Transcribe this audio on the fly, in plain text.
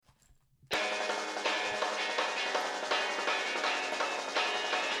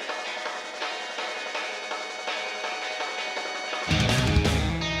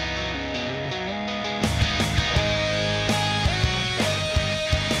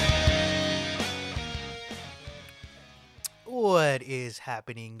is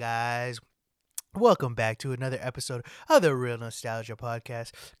happening, guys? Welcome back to another episode of the Real Nostalgia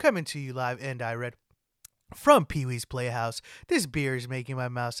Podcast, coming to you live and direct from Pee Wee's Playhouse. This beer is making my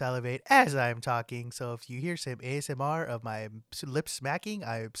mouth salivate as I am talking, so if you hear some ASMR of my lips smacking,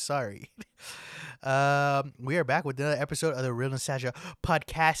 I'm sorry. We are back with another episode of the Real Nostalgia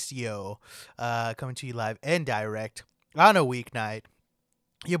Podcastio, coming to you live and direct on a weeknight.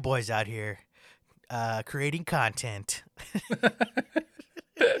 Your boys out here creating content.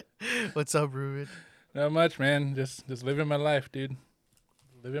 What's up, Ruben? Not much, man. Just living my life, dude.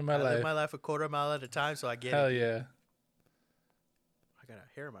 Living my I life. live my life a quarter mile at a time, so I get Hell it. yeah. I got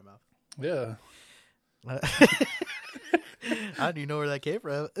a hair in my mouth. Yeah. I don't even know where that came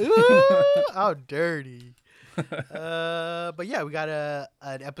from. Ooh, how dirty. But yeah, we got an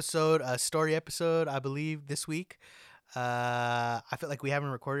episode, a story episode, I believe, this week. I feel like we haven't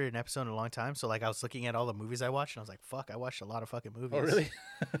recorded an episode in a long time, so like I was looking at all the movies I watched, and I was like, "Fuck, I watched a lot of fucking movies." Oh, really?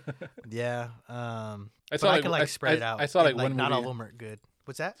 Yeah. I But saw I like can like spread it out. I saw like and, one not all movie. of them are good.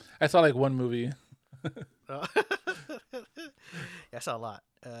 What's that? I saw like one movie. Yeah, I saw a lot.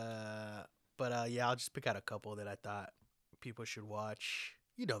 But yeah, I'll just pick out a couple that I thought people should watch.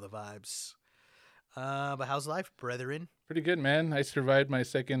 You know the vibes. But how's life, brethren? Pretty good, man. I survived my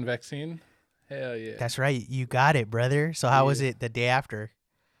second vaccine. Hell yeah. That's right. You got it, brother. So how was Yeah. it the day after?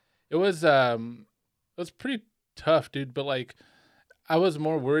 It was pretty tough, dude, but like I was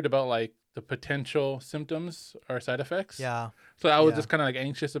more worried about like the potential symptoms or side effects. Yeah. So I was Yeah. just kind of like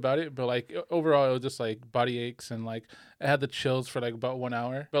anxious about it, but like overall it was just like body aches and like I had the chills for like about 1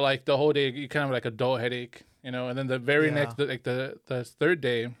 hour. But like the whole day you kind of like a dull headache, you know, and then the very Yeah. next like the third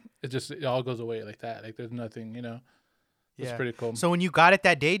day it all goes away like that. Like there's nothing, you know. It's Yeah. pretty cool. So when you got it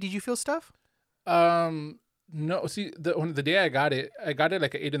that day, did you feel stuff? No, see the day I got it like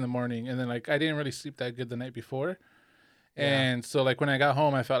at 8 in the morning, and then like I didn't really sleep that good the night before. Yeah. And so like when I got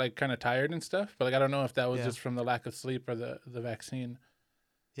home I felt like kind of tired and stuff, but like I don't know if that was Yeah. just from the lack of sleep or the vaccine.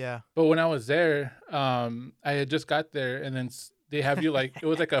 Yeah. But when I was there, I had just got there, and then they have you like it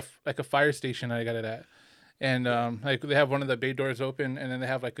was like a fire station I got it at, and like they have one of the bay doors open, and then they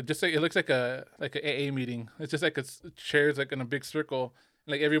have like just like it looks like a AA meeting. It's just like chairs like in a big circle.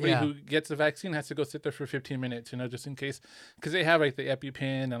 Like everybody Yeah. who gets the vaccine has to go sit there for 15 minutes, you know, just in case, because they have like the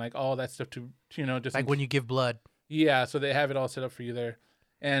EpiPen and like all that stuff to, you know, just Like when you give blood. yeah, so they have it all set up for you there.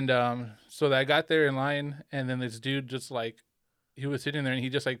 And so I got there in line, and then this dude just like, he was sitting there and he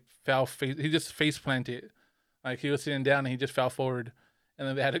just like he just face planted. Like he was sitting down and he just fell forward. And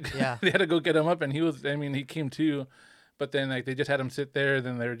then they had to, Yeah. they had to go get him up, and he came to, but then like they just had him sit there.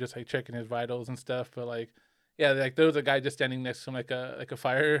 Then they were just like checking his vitals and stuff. But like, yeah, like there was a guy just standing next to him, like a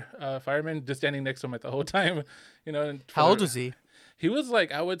fireman just standing next to him like the whole time, you know. And How old was he? He was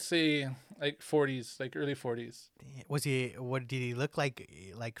like, I would say like 40s, like early 40s. Was he? What did he look like?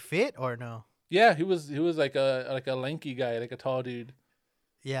 Like fit or no? Yeah, he was like a lanky guy, like a tall dude.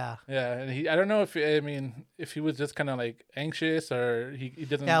 Yeah. Yeah, and I don't know if he was just kind of like anxious or he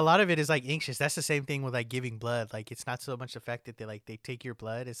doesn't. Yeah, a lot of it is like anxious. That's the same thing with like giving blood. Like it's not so much the fact that they take your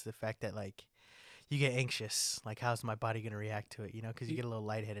blood; it's the fact that like you get anxious. Like how's my body gonna react to it? You know, because you get a little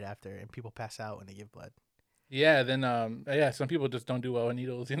lightheaded after, and people pass out when they give blood. Yeah, then some people just don't do well with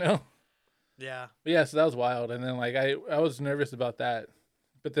needles, you know. Yeah. But yeah, so that was wild, and then like I was nervous about that,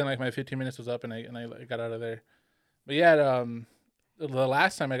 but then like my 15 minutes was up and I got out of there. But yeah, the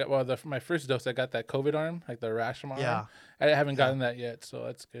last time I got my first dose, I got that COVID arm, like the rash arm. Yeah. I haven't gotten that yet, so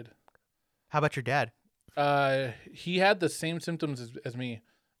that's good. How about your dad? He had the same symptoms as me,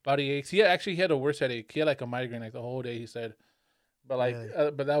 body aches. He had a worse headache. He had like a migraine like the whole day. He said, but like,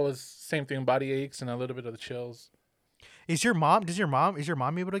 Really? but that was same thing, body aches and a little bit of the chills. Is your mom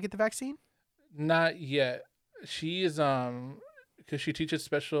able to get the vaccine? Not yet. She is because she teaches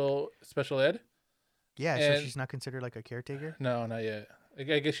special ed. Yeah, so And- she's not considered like a caretaker. No, not yet. I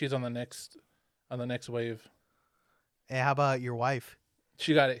guess she's on the next wave. And how about your wife?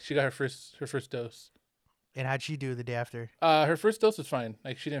 She got it. She got her first dose. And how'd she do the day after? Her first dose was fine.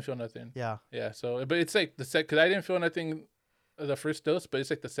 Like she didn't feel nothing. Yeah. Yeah. So, but it's like because I didn't feel nothing the first dose, but it's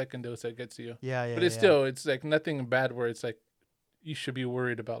like the second dose that gets you. Yeah. Yeah. But it's yeah. still, it's like nothing bad where it's like you should be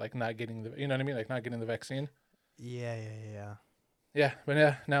worried about like not getting you know what I mean? Like not getting the vaccine. Yeah. Yeah. Yeah. Yeah. But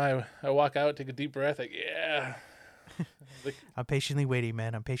yeah, now I walk out, take a deep breath, like, yeah. Like, I'm patiently waiting,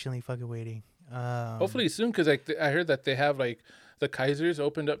 man. I'm patiently fucking waiting. hopefully soon, because like I heard that they have like the Kaisers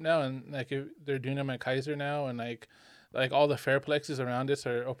opened up now, and like they're doing them at Kaiser now, and like all the fairplexes around us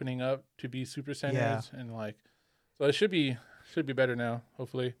are opening up to be super centers, and like so it should be better now,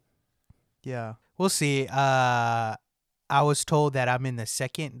 hopefully. Yeah. We'll see. I was told that I'm in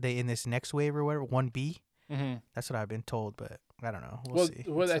the in this next wave or whatever, 1B. Mm-hmm. That's what I've been told, but I don't know. We'll see.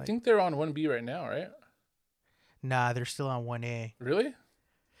 Well, I think they're on 1B right now, right? Nah, they're still on 1A. Really?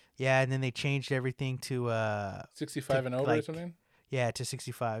 Yeah, and then they changed everything to 65 and over or something? Yeah, to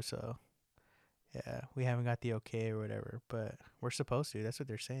 65. So yeah, we haven't got the okay or whatever, but we're supposed to. That's what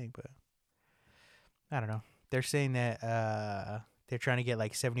they're saying, but I don't know. They're saying that they're trying to get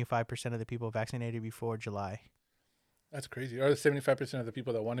like 75% of the people vaccinated before July. That's crazy. Are the 75% of the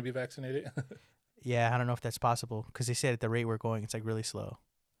people that want to be vaccinated? Yeah, I don't know if that's possible because they said at the rate we're going, it's like really slow.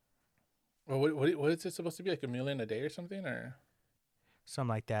 Well, what is it supposed to be, like 1 million a day or something, or Something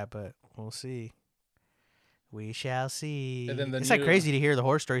like that, but we'll see. We shall see. And then it's like crazy to hear the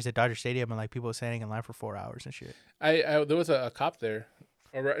horror stories at Dodger Stadium and like people standing in line for 4 hours and shit. I there was a cop there,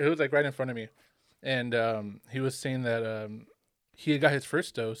 it was like right in front of me, and he was saying that he had got his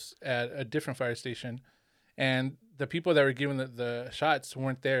first dose at a different fire station, and the people that were giving the shots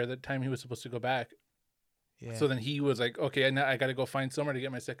weren't there the time he was supposed to go back. Yeah. So then he was like, okay, now I got to go find somewhere to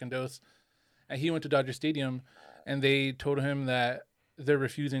get my second dose. And he went to Dodger Stadium, and they told him that they're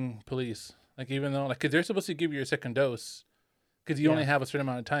refusing police. Like, even though, like, because they're supposed to give you your second dose because you only have a certain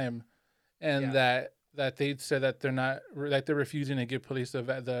amount of time. And that they said that they're not, like, they're refusing to give police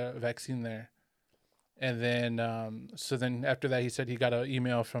the vaccine there. And then, so then after that, he said he got an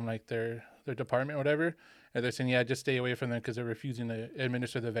email from, like, their department or whatever. And they're saying, yeah, just stay away from them because they're refusing to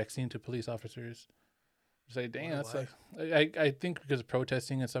administer the vaccine to police officers. It's like, dang, that's like, I think because of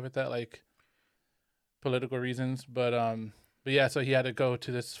protesting and stuff like that, like political reasons. But yeah, so he had to go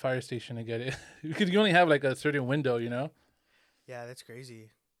to this fire station to get it because you only have like a certain window, you know? Yeah, that's crazy.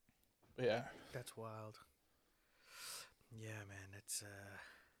 But yeah. That's wild. Yeah, man,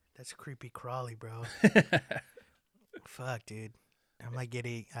 that's creepy crawly, bro. Fuck, dude. I'm like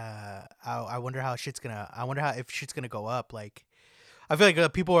getting I wonder how if shit's gonna go up. Like, I feel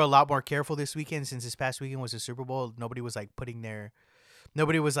like people are a lot more careful this weekend since this past weekend was the Super Bowl. Nobody was like putting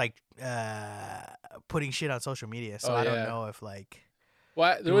shit on social media. So I don't know if like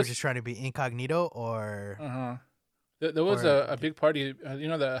they were just trying to be incognito or There was a big party. You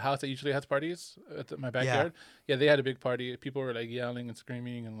know the house that usually has parties at my backyard? Yeah, they had a big party. People were like yelling and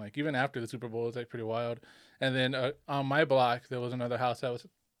screaming, and like even after the Super Bowl, it was like pretty wild. And then on my block, there was another house that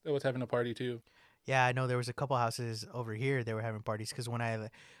was having a party too. Yeah, I know there was a couple houses over here they were having parties because when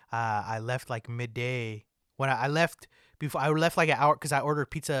I left like midday, when I left like an hour because I ordered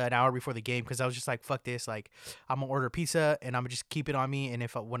pizza an hour before the game because I was just like, fuck this, like I'm gonna order pizza and I'm gonna just keep it on me, and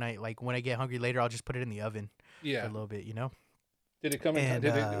if when I get hungry later, I'll just put it in the oven. Yeah, for a little bit, you know. Did it come in?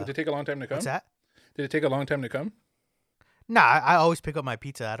 Did it take a long time to come? What's that? Did it take a long time to come? Nah, I always pick up my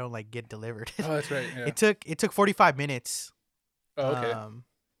pizza. I don't like get delivered. Oh, that's right. Yeah. It took 45 minutes. Oh, okay.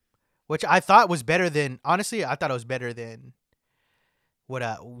 Which I thought was better than, honestly, I thought it was better than what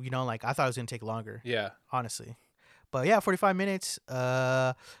like I thought it was gonna take longer. Yeah. Honestly. But yeah, 45 minutes. When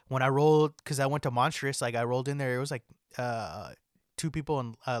I rolled, because I went to Monstrous, like I rolled in there, it was like two people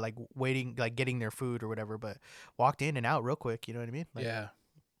and like waiting, like getting their food or whatever, but walked in and out real quick, you know what I mean? Like, yeah.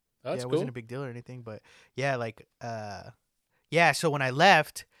 That's it cool. wasn't a big deal or anything, but yeah, like yeah, so when I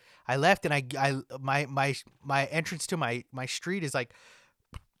left and my entrance to my street is like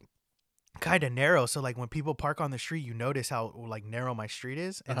kind of narrow, so like when people park on the street, you notice how like narrow my street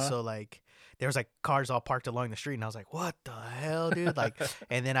is, and so like there was like cars all parked along the street, and I was like, what the hell, dude? Like,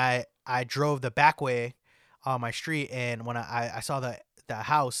 and then I drove the back way on my street, and when I saw the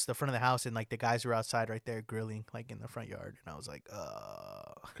house, the front of the house, and like the guys were outside right there grilling like in the front yard, and I was like,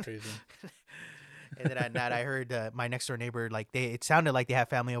 crazy. And then at night I heard my next door neighbor, like it sounded like they have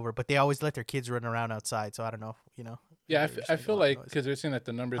family over, but they always let their kids run around outside, so I don't know, you know. Yeah, I feel like because they're saying that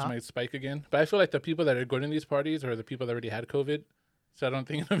the numbers might spike again, but I feel like the people that are going to these parties are the people that already had COVID, so I don't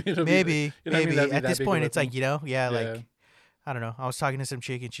think maybe at this point it's like, you know, like I don't know. I was talking to some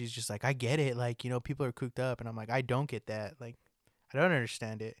chick and she's just like, I get it, like, you know, people are cooped up, and I'm like, I don't get that, like, I don't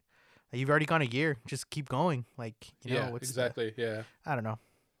understand it. Like, you've already gone a year, just keep going, like, you know. What's exactly. Yeah, I don't know.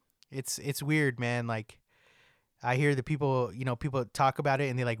 It's weird, man. Like, I hear the people, you know, people talk about it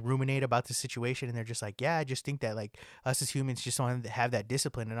and they like ruminate about the situation, and they're just like, yeah, I just think that like us as humans just want to have that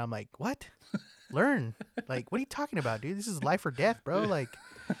discipline, and I'm like, what? Learn. Like, what are you talking about, dude? This is life or death, bro. Like,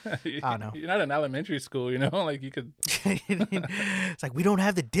 I don't know. You're not in elementary school, you know. Like, you could. It's like we don't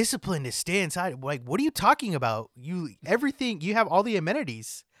have the discipline to stay inside. Like, what are you talking about? You have all the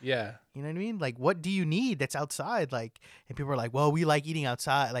amenities. Yeah. You know what I mean? Like, what do you need that's outside? Like, and people are like, well, we like eating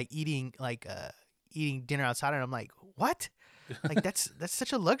outside, like eating dinner outside, and I'm like, what? Like, that's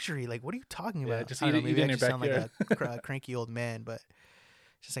such a luxury. Like, what are you talking about? Just eat in your backyard. Sound like a cranky old man, but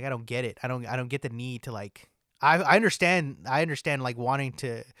it's just like I don't get it. I don't get the need to like. I understand like wanting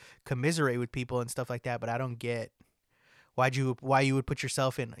to commiserate with people and stuff like that, but I don't get why you would put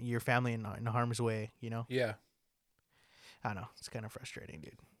yourself and your family in harm's way, you know? Yeah. I don't know. It's kind of frustrating,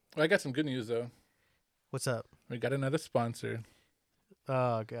 dude. Well, I got some good news though. What's up? We got another sponsor.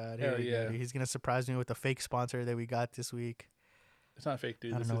 Oh god, Hell we yeah. go, dude. He's gonna surprise me with a fake sponsor that we got this week. It's not fake,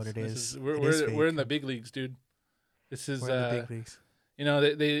 dude. I don't know what it is. We're in the big leagues, dude. This is We're in the big leagues. you know,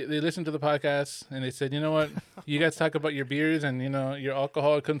 they listened to the podcast and they said, you know what, you guys talk about your beers and, you know, your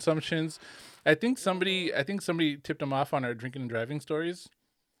alcohol consumptions. I think somebody tipped them off on our drinking and driving stories.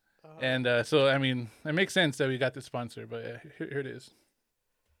 And so, I mean, it makes sense that we got this sponsor, but here it is.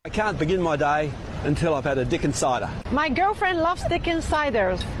 I can't begin my day until I've had a Dickens cider. My girlfriend loves Dickens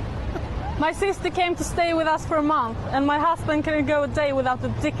ciders. My sister came to stay with us for a month, and my husband couldn't go a day without the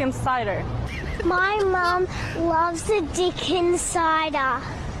Dickens cider. My mum loves the Dickens cider.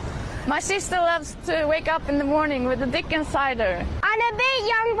 My sister loves to wake up in the morning with the Dickens cider. I'm a bit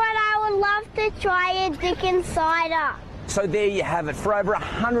young, but I would love to try a Dickens cider. So there you have it. For over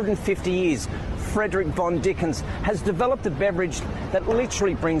 150 years, Frederick Von Dickens has developed a beverage that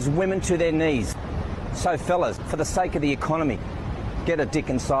literally brings women to their knees. So fellas, for the sake of the economy, get a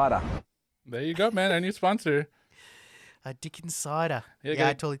Dickens cider. There you go, man. Our new sponsor. A Dickens cider. Yeah,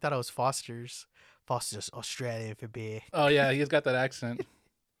 I totally thought it was Foster's. Foster's Australian for beer. Oh, yeah, he's got that accent.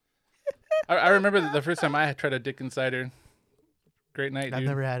 I remember the first time I had tried a Dickens cider. Great night, dude.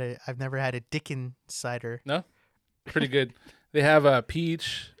 I've never had a Dickens cider. No? Pretty good. They have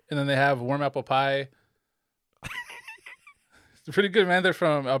peach, and then they have warm apple pie. It's pretty good, man. They're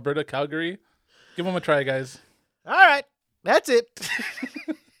from Alberta, Calgary. Give them a try, guys. All right. That's it.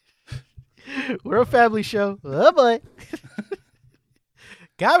 We're a family show. Oh, boy.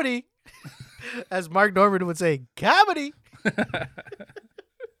 Comedy. As Mark Norman would say, comedy.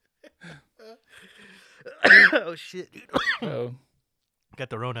 Oh, shit, dude. Oh. Got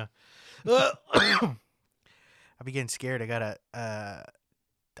the Rona. I'll be getting scared.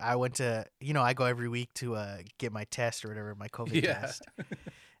 I went to, I go every week to get my test or whatever, my COVID test.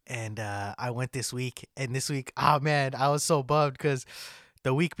 And I went this week. And this week, oh, man, I was so bummed because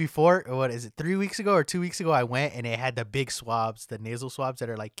the week before, or what is it, 3 weeks ago or 2 weeks ago, I went and it had the big swabs, the nasal swabs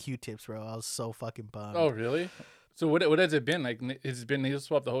that are like Q-tips, bro. I was so fucking bummed. Oh, really? So what has it been? Like, has it been nasal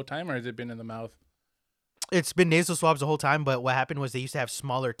swab the whole time or has it been in the mouth? It's been nasal swabs the whole time, but what happened was they used to have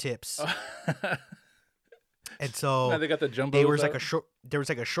smaller tips. And so now they got the jumbo. there was like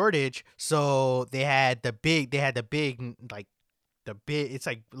a shortage, so they had the big it's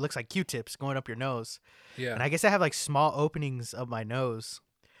like looks like Q-tips going up your nose. Yeah. And I guess I have like small openings of my nose.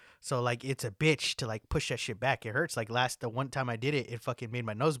 So like it's a bitch to like push that shit back. It hurts. Like the one time I did it, it fucking made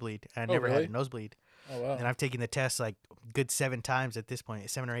my nose bleed. I never really? had a nosebleed. Oh wow. And I've taken the test like good 7 times at this point,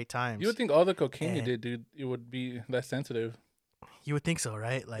 7 or 8 times. You would think all the cocaine you did, dude, it would be less sensitive. You would think so,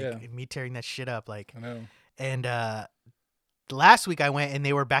 right? Like me tearing that shit up, like. I know. And last week I went and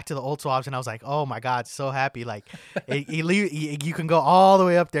they were back to the old swabs and I was like, oh my God, so happy. Like you can go all the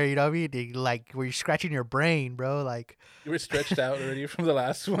way up there, you know what I mean? Like where you're scratching your brain, bro. Like you were stretched out already from the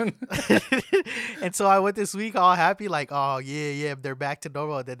last one. And so I went this week all happy, like, oh yeah, they're back to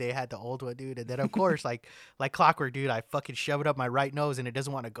normal. And then they had the old one, dude. And then of course, like clockwork, dude, I fucking shove it up my right nose and it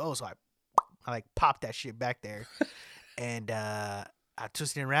doesn't want to go. So I like pop that shit back there. And I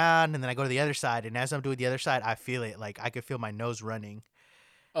twist it around and then I go to the other side. And as I'm doing the other side, I feel it. Like I could feel my nose running.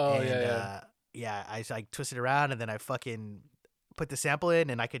 Oh, and, yeah. I like twist it around and then I fucking put the sample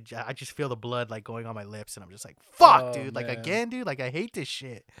in and I just feel the blood like going on my lips. And I'm just like, fuck, dude. Like again, dude, like I hate this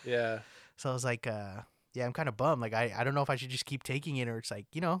shit. Yeah. So I was like, yeah, I'm kind of bummed. Like I don't know if I should just keep taking it or it's like,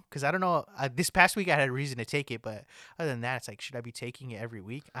 because I don't know. This past week I had a reason to take it. But other than that, it's like, should I be taking it every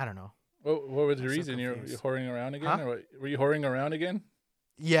week? I don't know. What was the reason? You're whoring around again? Huh? Or what? Were you whoring around again?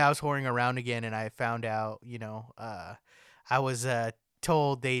 Yeah, I was whoring around again, and I found out, I was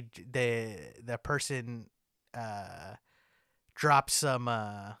told the person dropped some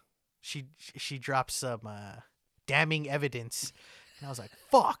she dropped some damning evidence, and I was like,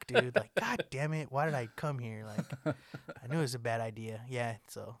 fuck, dude, like, god damn it, why did I come here? Like, I knew it was a bad idea. Yeah,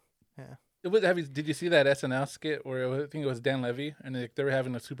 so yeah. Did you see that SNL skit where I think it was Dan Levy and they were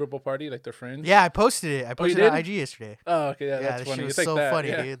having a Super Bowl party, like their friends? Yeah, I posted it. I posted it on IG yesterday. Oh, okay, yeah, that's funny. It was so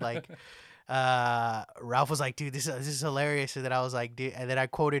funny, dude. Like, Ralph was like, dude, this is hilarious. And then I was like, dude, and then I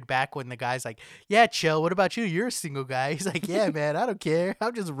quoted back when the guy's like, yeah, chill. What about you? You're a single guy. He's like, yeah, man, I don't care.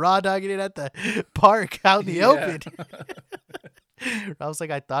 I'm just raw dogging it at the park out in the open. Ralph's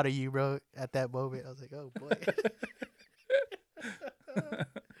like, I thought of you, bro, at that moment. I was like, oh boy.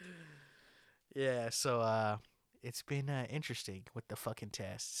 Yeah, so it's been interesting with the fucking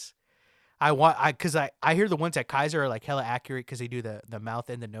tests. Because I hear the ones at Kaiser are like hella accurate because they do the mouth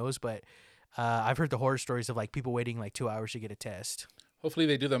and the nose, but I've heard the horror stories of like people waiting like 2 hours to get a test. Hopefully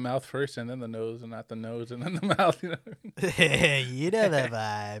they do the mouth first and then the nose, and not the nose and then the mouth. You know. You know the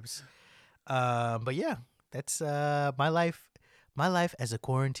vibes. But yeah, that's my life. My life as a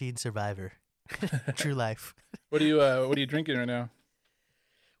quarantine survivor. True life. What are you drinking right now?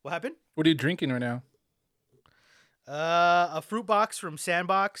 What happened? What are you drinking right now? A fruit box from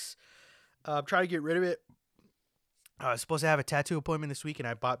Sandbox. I'm trying to get rid of it. I was supposed to have a tattoo appointment this week, and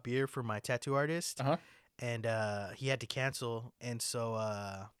I bought beer for my tattoo artist. And he had to cancel, and so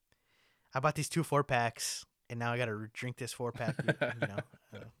I bought these 2 4-packs, and now I got to drink this 4-pack,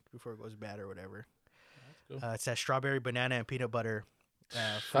 before it goes bad or whatever. That's cool. It's that strawberry, banana, and peanut butter.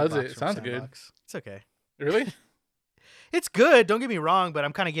 How's it? Sounds good. It's okay. Really? It's good. Don't get me wrong, but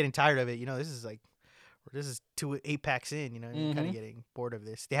I'm kind of getting tired of it. This is 2 8-packs in. I'm kind of getting bored of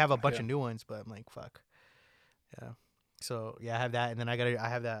this. They have a bunch of new ones, but I'm like, fuck. Yeah. So yeah, I have that, and then I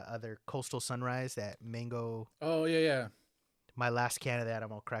have that other Coastal Sunrise, that mango. Oh yeah. My last can of that, I'm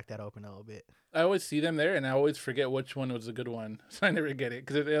gonna crack that open a little bit. I always see them there, and I always forget which one was a good one, so I never get it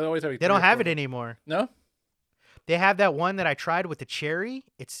because they always have. They don't have it anymore. No. They have that one that I tried with the cherry.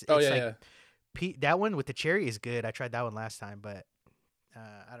 It's yeah. That one with the cherry is good. I tried that one last time, but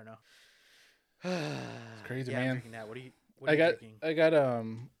I don't know. It's crazy, man. I'm drinking that. What are you drinking? I got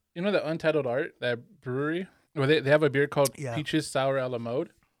the Untitled Art, that brewery. Well, they have a beer called Peaches Sour a la Mode.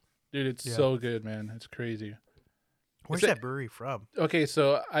 Dude, it's so good, man. It's crazy. Where's that brewery from? Okay,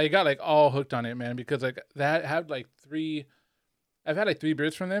 so I got like all hooked on it, man, because like that had like 3. I've had like 3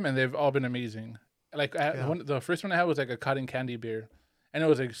 beers from them, and they've all been amazing. Like the first one I had was like a cotton candy beer, and it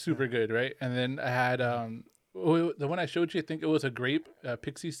was like super good, right? And then I had the one I showed you. I think it was a grape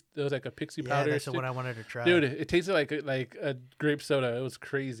pixie. It was like a pixie powder. Yeah, that's the one I wanted to try. Dude, it tasted like a grape soda. It was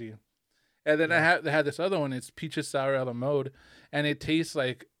crazy. And then they had this other one. It's Peaches Sour a la Mode, and it tastes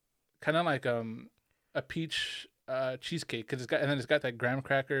like kind of like a peach cheesecake, because it's got that graham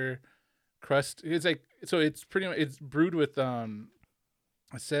cracker crust. It's like, so it's brewed with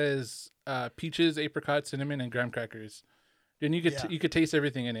it says peaches, apricot, cinnamon, and graham crackers. And you could taste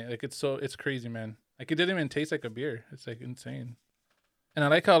everything in it. Like it's crazy, man. Like it didn't even taste like a beer. It's like insane. And I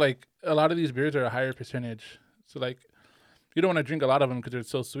like how like a lot of these beers are a higher percentage. So like you don't want to drink a lot of them because they're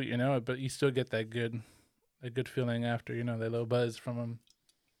so sweet, but you still get that good feeling after, that little buzz from them.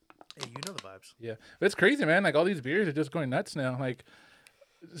 Hey, you know the vibes. Yeah, but it's crazy, man. Like all these beers are just going nuts now. Like,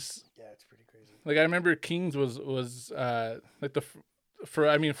 it's pretty crazy. Like I remember King's was like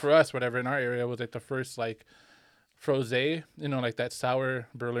for us, whatever, in our area was like the first like frosé, like that sour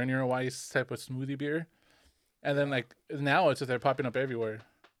Berliner Weiss type of smoothie beer. And then like now it's just they're popping up everywhere.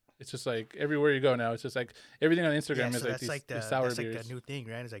 It's just like everywhere you go now. It's just like everything on Instagram is like these sour beers. That's like the new thing,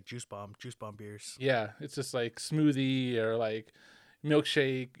 right? It's like juice bomb beers. Yeah, it's just like smoothie or like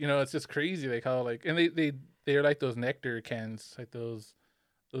milkshake. It's just crazy. Like how like, and they're like those nectar cans, like those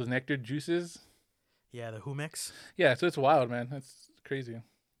nectar juices. Yeah, the Humex. Yeah, so it's wild, man. That's crazy.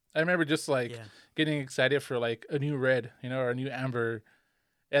 I remember just like getting excited for like a new red, or a new amber.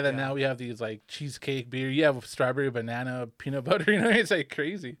 And then now we have these like cheesecake beer. You have strawberry, banana, peanut butter. It's like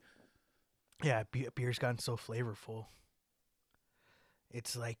crazy. Yeah, beer's gotten so flavorful.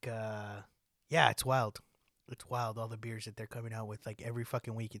 It's like, it's wild. It's wild, all the beers that they're coming out with. Like every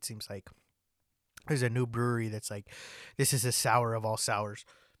fucking week, it seems like there's a new brewery that's like, this is the sour of all sours.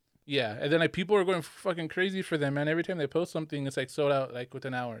 Yeah, and then like people are going fucking crazy for them, man. Every time they post something, it's like sold out like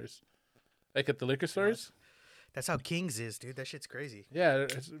within hours. Like at the liquor stores. That's how King's is, dude. That shit's crazy. Yeah,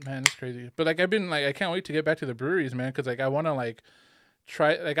 it's crazy. But like I've been like, I can't wait to get back to the breweries, man, because like I want to like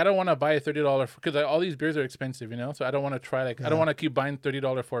try, like I don't want to buy a $30 because like, all these beers are expensive, so I don't want to try I don't want to keep buying $30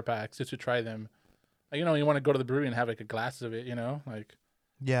 4-packs just to try them. Like, you want to go to the brewery and have like a glass of it, like.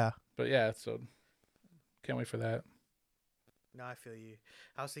 Yeah. But yeah, so can't wait for that. No, I feel you.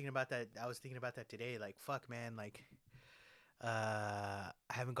 I was thinking about that today. Like, fuck, man. Like, I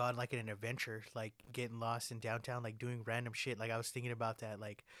haven't gone like in an adventure, like getting lost in downtown, like doing random shit. Like I was thinking about that,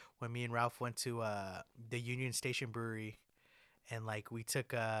 like when me and Ralph went to the Union Station Brewery, and like we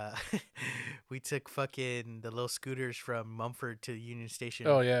took fucking the little scooters from Mumford to Union Station.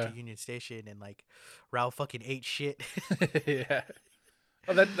 Oh yeah, to Union Station, and like Ralph fucking ate shit. Yeah.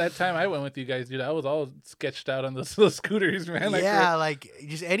 Oh, that time I went with you guys, dude, I was all sketched out on those little scooters, man. Like, like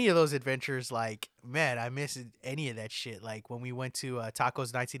just any of those adventures, like, man, I miss any of that shit. Like when we went to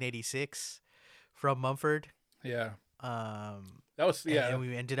Tacos 1986 from Mumford. Yeah. That was And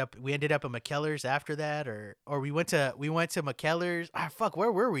we ended up at McKellar's after that, or we went to McKellar's.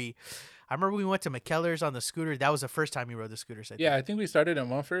 Where were we? I remember we went to McKellar's on the scooter. That was the first time you rode the scooters. I think we started in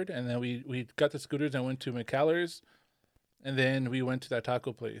Mumford, and then we got the scooters and went to McKellar's. And then we went to that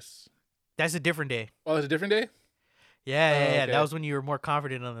taco place. That's a different day. Oh, it's a different day. Yeah, Oh, yeah. okay. That was when you were more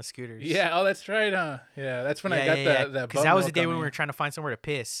confident on the scooters. Yeah. Oh, that's right, huh? Yeah, that's when I got that. Because that was the day when we were trying to find somewhere to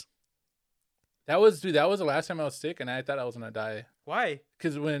piss. That was the last time I was sick, and I thought I was gonna die. Why?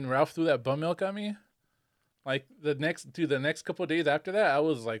 Because when Ralph threw that bum milk at me, like the next couple of days after that, I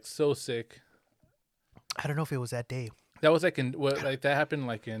was like so sick. I don't know if it was that day. That was like that happened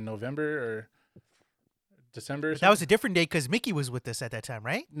like in November or December. Or That was a different day because Mickey was with us at that time,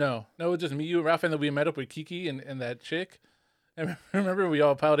 right? no, it was just me, you, and Ralph, and then we met up with Kiki and that chick. And remember, we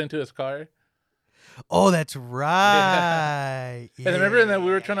all piled into his car. Oh, that's right. And remember, and then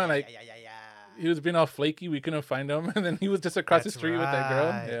we were trying to like, yeah. he was being all flaky. We couldn't find him, and then he was just across the That's street with that girl.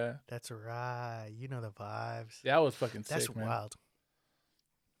 right. Yeah, That's right. You know the vibes. yeah, I was fucking That's sick, man. wild.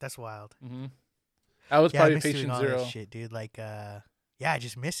 That's wild. Mm-hmm. I was Yeah, I probably miss doing patient all zero. that shit, dude. Like, yeah, I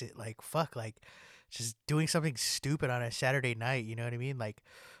just miss it. Like, fuck, like, just doing something stupid on a Saturday night. You know what I mean? Like,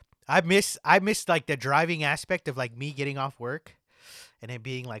 I miss like the driving aspect of like me getting off work, and it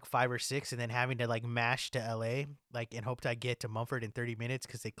being like 5 or 6, and then having to like mash to LA, like, and hope to get to Mumford in 30 minutes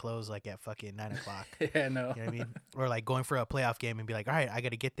because they close like at fucking 9 o'clock. Yeah, no. You know what I mean? Or like going for a playoff game and be like, all right, I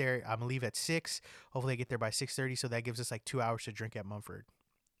got to get there. I'm gonna leave at 6. Hopefully I get there by 6:30. So that gives us like 2 hours to drink at Mumford.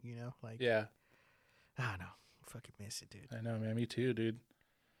 You know, like, Yeah, I don't know. Fucking miss it, dude. I know, man. Me too, dude.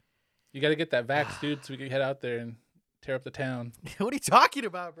 You got to get that vax, dude, so we can head out there and tear up the town. What are you talking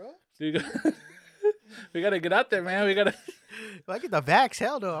about, bro? Dude, we got to get out there, man. We got to. If I get the vax,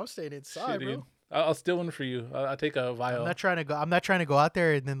 hell no, I'm staying inside, Shit, dude. bro. I'll steal one for you. I'll take a vial. I'm not trying to go out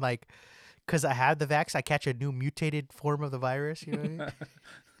there and then like, cause I have the vax, I catch a new mutated form of the virus. You know what I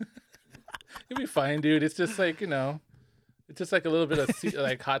mean? You'll be fine, dude. It's just like, it's just like a little bit of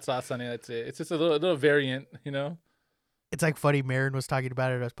like hot sauce on it. That's it. It's just a little variant, It's like funny. Marin was talking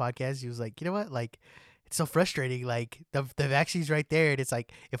about it on his podcast. He was like, you know what? Like, it's so frustrating. Like the vaccine's right there, and it's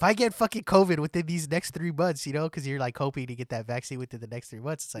like if I get fucking COVID within these next 3 months, because you're like hoping to get that vaccine within the next 3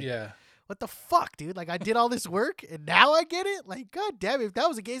 months. It's like, Yeah. what the fuck, dude? Like I did all this work and now I get it. Like, god damn it! If that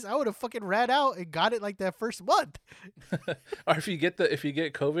was the case, I would have fucking ran out and got it like that first month. Or if you get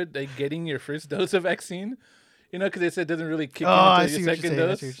COVID, like getting your first dose of vaccine, because they said it doesn't really kick in I until see your what you're second saying.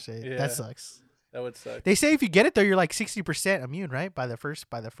 I dose. see what you're saying. Yeah, That sucks. that would suck. They say if you get it though, you're like 60% immune, right? By the first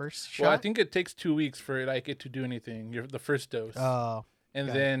shot. Well, I think it takes 2 weeks for it to do anything. The first dose. Oh, and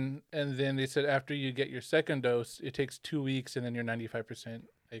got then they said after you get your second dose, it takes 2 weeks, and then you're 95%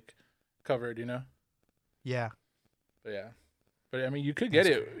 like covered. yeah. But yeah. But I mean, you could get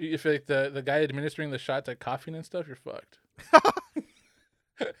That's it if like the guy administering the shots like coughing and stuff. You're fucked.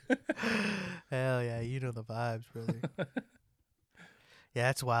 Hell yeah, you know the vibes, brother. Yeah,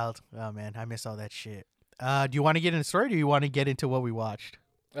 that's wild. Oh man, I miss all that shit. Do you want to get into the story, or do you want to get into what we watched?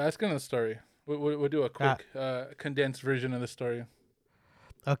 That's kind of the story. We'll do a quick condensed version of the story.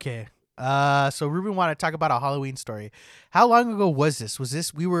 Okay. So Ruben wanted to talk about a Halloween story. How long ago was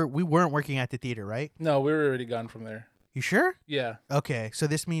this? We weren't working at the theater, right? No, we were already gone from there. You sure? Yeah. Okay, so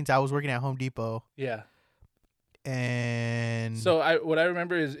this means I was working at Home Depot, Yeah. and So what I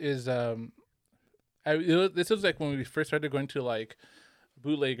remember is this was like when we first started going to like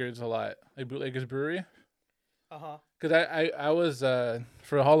Bootleggers a lot, like Bootleggers Brewery. Because I was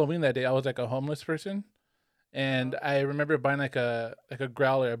for Halloween that day, I was like a homeless person, and I remember buying like a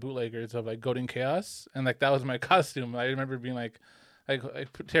growler at Bootleggers of like Golden Chaos, and like that was my costume. I remember being like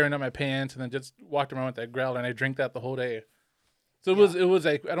tearing up my pants and then just walked around with that growler, and I drank that the whole day. So it was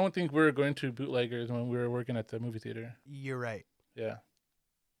like I don't think we were going to Bootleggers when we were working at the movie theater. you're right. Yeah.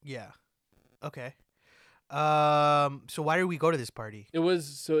 Yeah. Okay. So why did we go to this party? It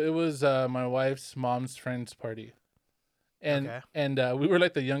was my wife's mom's friend's party. And Okay. and we were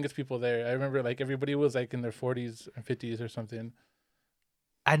like the youngest people there. I remember like everybody was like in their 40s and 50s or something.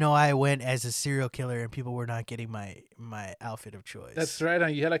 I know I went as a serial killer, and people were not getting my outfit of choice. That's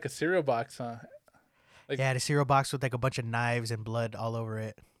right. You had like a cereal box, huh? Like- Yeah, I had a cereal box with like a bunch of knives and blood all over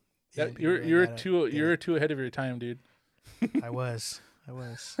it. Yeah, people you're really you're gotta too get you're it. too ahead of your time, dude. I was.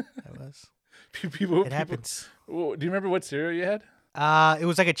 People, It happens. Well, do you remember what cereal you had? It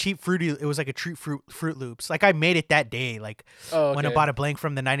was like a cheap fruity. It was like a treat Fruit Loops. Like I made it that day. Like Oh, when I okay. bought a blank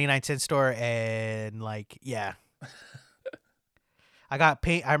from the 99-cent store, and like yeah, I got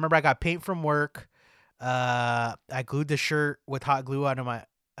paint. I remember I got paint from work. I glued the shirt with hot glue onto my.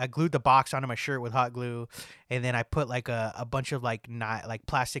 I glued the box onto my shirt with hot glue, and then I put like a bunch of like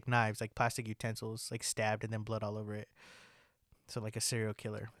plastic knives, like plastic utensils, like stabbed and then blood all over it. So like a serial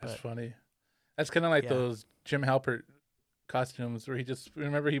killer. That's But funny. That's kind of like Yeah. those Jim Halpert costumes where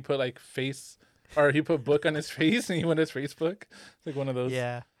he put like face, or he put book on his face and he went his Facebook. It's like one of those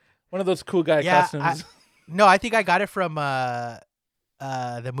yeah. cool guy Yeah, costumes. No, I think I got it from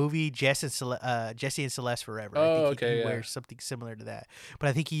the movie Jesse and Celeste Forever. I Oh, think he okay, yeah. wears something similar to that. But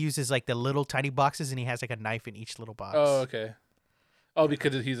I think he uses like the little tiny boxes and he has like a knife in each little box. Oh, okay. Oh,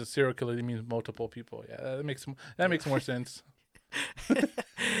 because he's a serial killer, he means multiple people. Yeah, that makes more sense.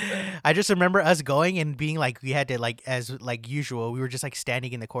 I just remember us going and being like, we had to like, as like usual, we were just like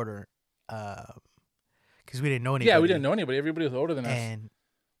standing in the corner, because we didn't know anybody. Yeah, we didn't know anybody. Everybody was older than us. And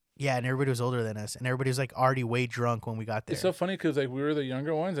yeah, and everybody was older than us, and everybody was like already way drunk when we got there. It's so funny because like we were the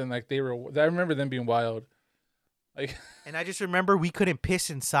younger ones, and like they were. I remember them being wild. Like, and I just remember we couldn't piss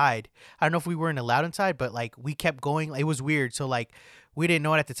inside. I don't know if we weren't allowed inside, but like we kept going. It was weird. So like we didn't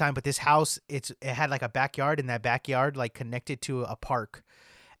know it at the time, but this house, it had like a backyard, and that backyard like connected to a park,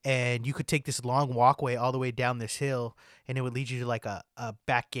 and you could take this long walkway all the way down this hill, and it would lead you to like a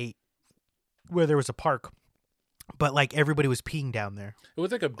back gate where there was a park. But like everybody was peeing down there. it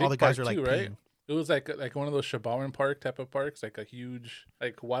was like a big All the guys park were like too, right? peeing. It was like one of those Shabawan Park type of parks, like a huge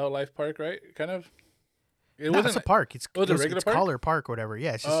like wildlife park, right? Kind of. It No, wasn't it's a park. It's was it a regular it's park? Collar Park or whatever.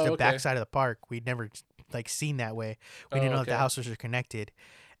 Yeah, it's just Oh, the okay. backside of the park. We'd never like seen that way. We Oh, didn't know that the okay. houses were connected.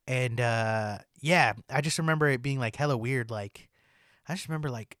 And yeah, I just remember it being like hella weird. Like I just remember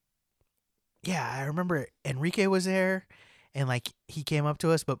like, yeah, I remember Enrique was there, and like he came up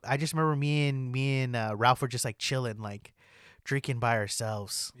to us. But I just remember me and Ralph were just like chilling, like drinking by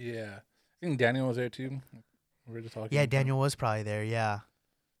ourselves. Yeah, I think Daniel was there too. We were just talking. Yeah, Daniel was probably there.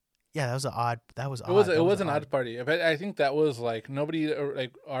 Yeah, that was odd. It was That it was an odd party. I think that was like nobody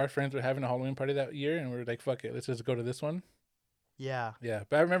like our friends were having a Halloween party that year, and we were like, "Fuck it, let's just go to this one." Yeah. Yeah,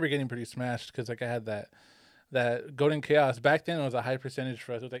 but I remember getting pretty smashed because like I had that Golden Chaos back then. It was a high percentage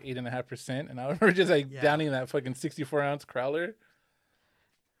for us. It was like 8.5%, and I remember just like Yeah. downing that fucking 64-ounce crowler.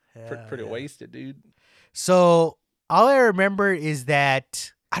 Pretty yeah. wasted, dude. So all I remember is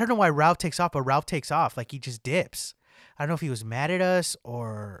that I don't know why Ralph takes off, but Ralph takes off like he just dips. I don't know if he was mad at us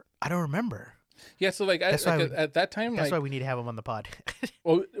or I don't remember. Yeah, so like, That's why at that time, That's like, why we need to have him on the pod.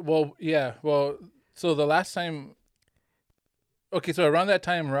 well, so the last time, okay, so around that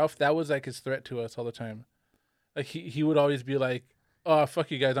time, Ralph, that was like his threat to us all the time. Like he would always be like, "Oh,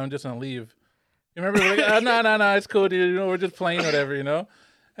 fuck you guys, I'm just gonna leave." You remember? We're like, no, it's cool, dude. You know, we're just playing, whatever, you know.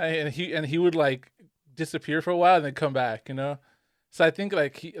 And he would like disappear for a while and then come back, you know. So I think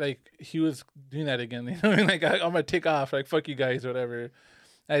like he was doing that again. You know what I mean? Like I'm gonna take off, like fuck you guys, whatever.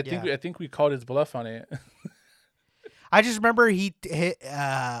 I think we called his bluff on it. I just remember we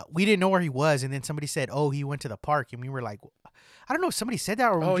didn't know where he was, and then somebody said, "Oh, he went to the park," and we were like, I don't know if somebody said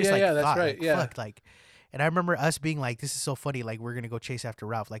that or we Oh, just yeah, like yeah, that's thought, right, like, yeah. fuck, like. And I remember us being like, "This is so funny! Like we're gonna go chase after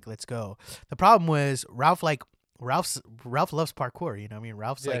Ralph. Like let's go." The problem was Ralph loves parkour. You know what I mean?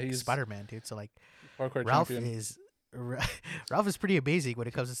 Ralph's Yeah, like he's- Spider-Man, dude. So like Parkour Ralph champion. is Ralph is pretty amazing when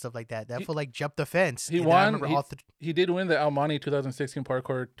it comes to stuff like that. That fool like jumped the fence. He and I won. remember He did win the Almani 2016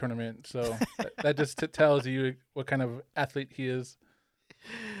 parkour tournament, so that just tells you what kind of athlete he is.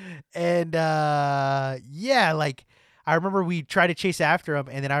 And yeah, like I remember we tried to chase after him,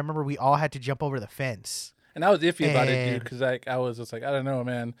 and then I remember we all had to jump over the fence. And I was iffy about it, dude, And- because like I was just like, I don't know,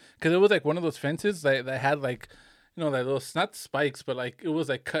 man, because it was like one of those fences that had like, you know, like those not spikes, but like it was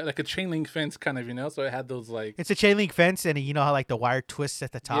like cut, like a chain link fence kind of, you know, so it had those like It's a chain link fence, and you know how like the wire twists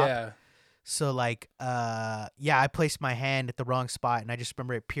at the top. yeah. So like, I placed my hand at the wrong spot, and I just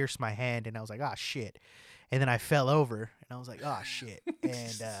remember it pierced my hand, and I was like, oh shit, and then I fell over, and I was like, oh shit,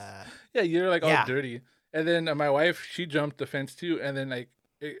 and Yeah, you're like Yeah. all dirty. And then my wife, she jumped the fence too, and then like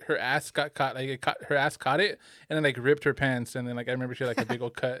her ass got caught, like her ass caught it, and then like ripped her pants, and then like I remember she had like a big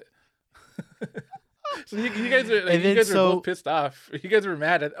old cut. So you guys are like, And you then guys were so- both pissed off. You guys were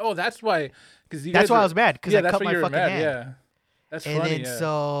mad at. Oh, that's why. Because that's why I was mad because I that's cut why my you were fucking mad. hand. Yeah, that's And funny. then Yeah.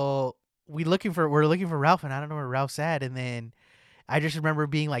 so we're looking for Ralph, and I don't know where Ralph's at. And then I just remember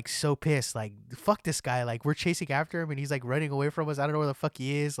being like so pissed, like fuck this guy, like we're chasing after him, and he's like running away from us. I don't know where the fuck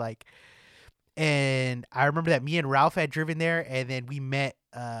he is, like. And I remember that me and Ralph had driven there, and then we met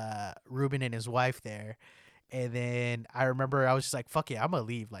Ruben and his wife there. And then I remember I was just like, fuck it, I'm gonna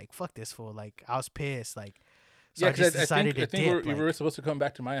leave. Like fuck this fool. Like I was pissed. Like so I just decided I to think dip. we were like- supposed to come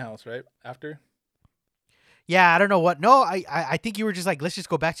back to my house right after. Yeah, I don't know what. No, I think you were just like, let's just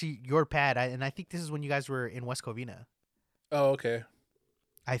go back to your pad. And I think this is when you guys were in West Covina. Oh, okay.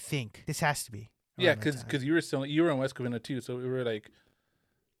 I think this has to be. Yeah, around that time. because you were in West Covina too, so we were like,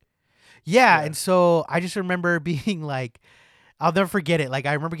 Yeah, Yeah. and so I just remember being like, I'll never forget it. Like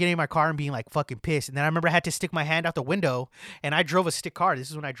I remember getting in my car and being like fucking pissed, and then I remember I had to stick my hand out the window, and I drove a stick car. This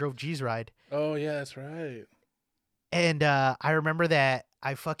is when I drove G's ride, oh yeah, that's right. and I remember that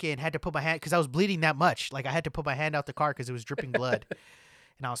I fucking had to put my hand because I was bleeding that much. Like I had to put my hand out the car because it was dripping blood,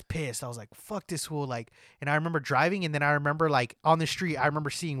 and I was pissed. I was like, fuck this fool. Like, and I remember driving, and then I remember like on the street, I remember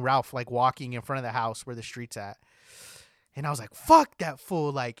seeing Ralph like walking in front of the house where the street's at. And I was like, fuck that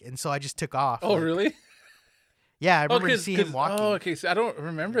fool. Like, and so I just took off. Oh, like, really? Yeah, I remember seeing him walking. Oh, okay. So I don't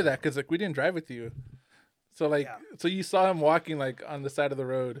remember that because like we didn't drive with you. So like, so you saw him walking like on the side of the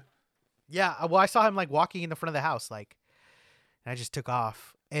road. Yeah, well, I saw him like walking in the front of the house, like, and I just took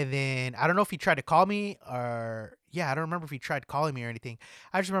off. And then I don't know if he tried to call me or I don't remember if he tried calling me or anything.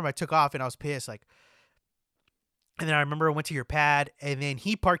 I just remember I took off and I was pissed, like. And then I remember I went to your pad, and then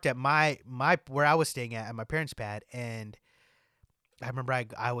he parked at my where I was staying at my parents' pad, and I remember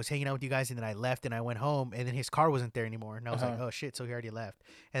I was hanging out with you guys, and then I left and I went home, and then his car wasn't there anymore, and I was like, oh shit, so he already left.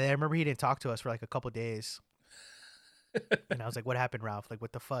 And then I remember he didn't talk to us for like a couple days. And I was like, what happened, Ralph? Like,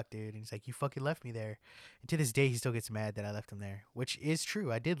 what the fuck, dude? And he's like, you fucking left me there. And to this day, he still gets mad that I left him there, which is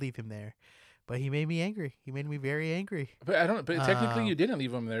true. I did leave him there, but he made me angry. He made me very angry. But technically you didn't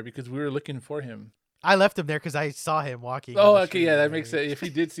leave him there because we were looking for him. I left him there because I saw him walking. Oh, okay, yeah, that makes sense. If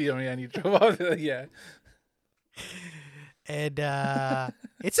he did see him, and you drove off, yeah. And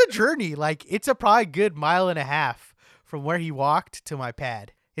it's a journey. Like, it's a probably good 1.5 miles from where he walked to my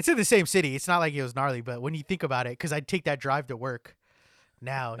pad. It's in the same city. It's not like it was gnarly, but when you think about it, because I'd take that drive to work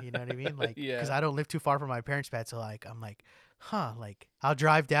now, you know what I mean? Like, because I don't live too far from my parents' pad, so like, I'm like, like I'll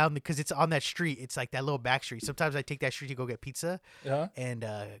drive down because it's on that street. It's like that little back street. Sometimes I take that street to go get pizza, and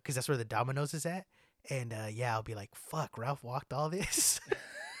because that's where the Domino's is at. And I'll be like, fuck, Ralph walked all this.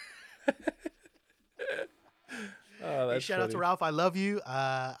 Oh, that's shout out to Ralph. I love you.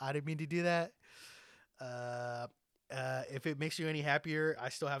 I didn't mean to do that. If it makes you any happier, I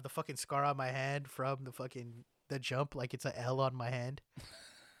still have the fucking scar on my hand from the jump. Like, it's an L on my hand.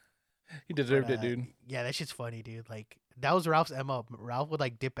 He deserved it, dude. Yeah, that shit's funny, dude. Like, that was Ralph's MO. Ralph would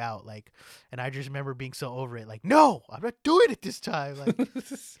like dip out, like, and I just remember being so over it. Like, no, I'm not doing it this time. Like,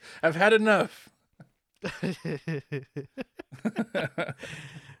 I've had enough.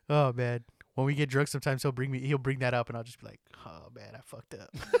 Oh man, when we get drunk, sometimes he'll bring that up, and I'll just be like, oh man, I fucked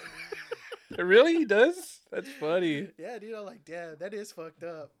up. Really? He does? That's funny. Yeah, dude, I'm like, damn, that is fucked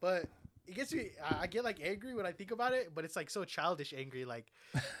up. But it gets me, I get like angry when I think about it, but it's like so childish angry. Like,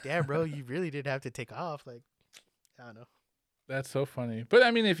 damn, bro, you really didn't have to take off. Like, I don't know. That's so funny. But I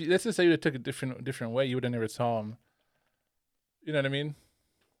mean, if let's just say you took a different way, you would have never saw him. You know what I mean?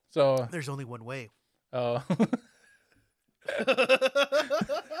 So there's only one way. Oh.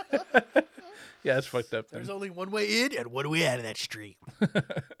 Yeah, it's fucked up. There's only one way in and one way out of that street.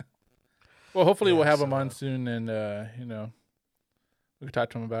 Well, hopefully we'll have him on soon, and we can talk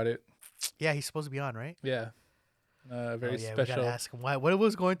to him about it. Yeah, he's supposed to be on, right? Yeah. Very special. We gotta ask him what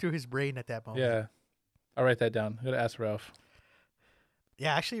was going through his brain at that moment. Yeah. I'll write that down. I gotta ask Ralph.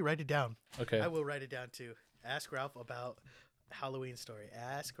 Yeah, actually write it down. Okay. I will write it down too. Ask Ralph about Halloween story.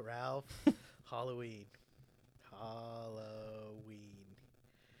 Ask Ralph Halloween. I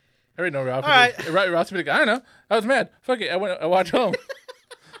already know Ralph. All right. Ralph's be like, I don't know. I was mad. Fuck it. I watched home.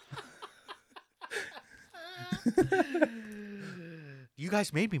 You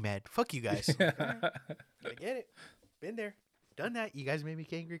guys made me mad. Fuck you guys. I get it. Been there. Done that. You guys made me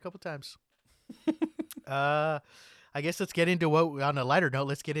angry a couple times. I guess let's get into on a lighter note,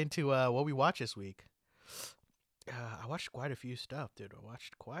 let's get into what we watched this week. I watched quite a few stuff, dude. I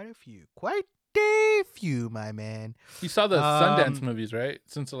watched quite a few, my man. You saw the Sundance movies, right?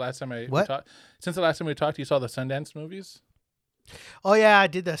 Since the last time we talked, you saw the Sundance movies. Oh yeah, I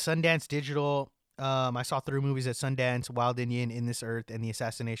did the Sundance Digital. I saw 3 movies at Sundance: Wild Indian, In This Earth, and The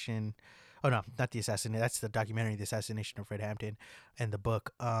Assassination. Oh no, not The Assassination. That's the documentary, The Assassination of Fred Hampton, and the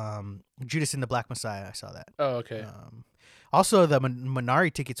book, Judas and the Black Messiah. I saw that. Oh, okay. Also, the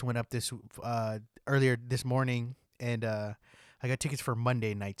Minari tickets went up earlier this morning, and I got tickets for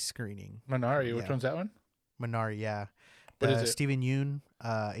Monday night screening. Minari, which one's that one? Minari, yeah. What is it? Stephen Yeun,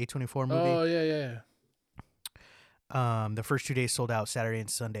 A24 movie. Oh yeah. The first 2 days sold out, Saturday and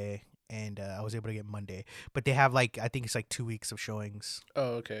Sunday, and I was able to get Monday. But they have I think it's 2 weeks of showings.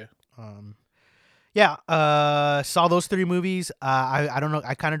 Oh, okay. Saw those 3 movies. I don't know.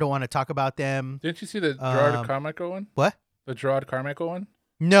 I kind of don't want to talk about them. Didn't you see the Gerard Carmichael one? What? The Gerard Carmichael one?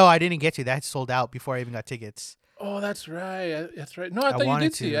 No, I didn't get to. That sold out before I even got tickets. Oh, that's right. That's right. No, I thought you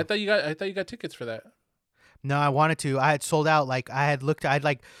did see. I thought you got tickets for that. No, I wanted to. I had sold out. Like, I had looked.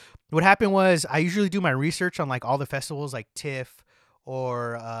 What happened was I usually do my research on all the festivals like TIFF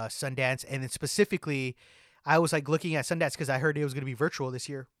or Sundance, and then specifically, I was looking at Sundance because I heard it was going to be virtual this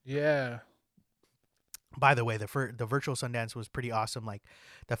year. Yeah. By the way, the virtual Sundance was pretty awesome. Like,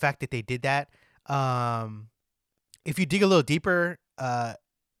 the fact that they did that. If you dig a little deeper,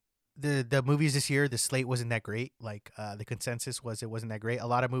 the movies this year, the slate wasn't that great. Like the consensus was it wasn't that great. A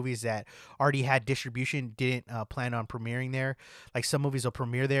lot of movies that already had distribution didn't plan on premiering there. Like some movies will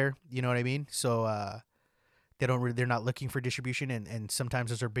premiere there, you know what I mean? So they're not looking for distribution, and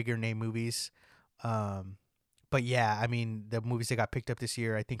sometimes those are bigger name movies. But yeah, I mean, the movies that got picked up this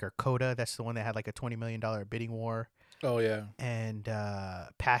year, I think, are Coda. That's the one that had like a $20 million bidding war. Oh yeah. And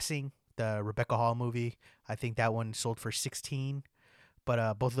Passing, the Rebecca Hall movie, I think that one sold for 16.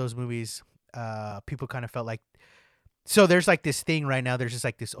 But both of those movies, people kind of felt like. So there's like this thing right now. There's just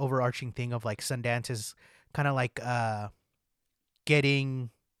like this overarching thing of like Sundance is kind of like getting.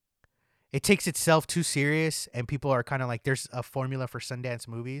 It takes itself too serious, and people are kind of like, there's a formula for Sundance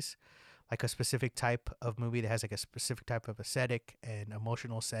movies, like a specific type of movie that has like a specific type of aesthetic and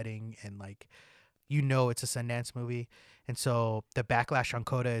emotional setting, and like, it's a Sundance movie. And so the backlash on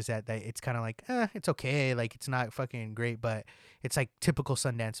Coda is that it's kind of like, it's okay, like it's not fucking great, but it's like typical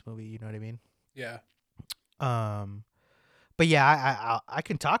Sundance movie, you know what I mean? Yeah. But yeah, I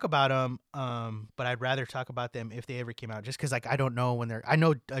can talk about them, but I'd rather talk about them if they ever came out, just because like I don't know when they're. I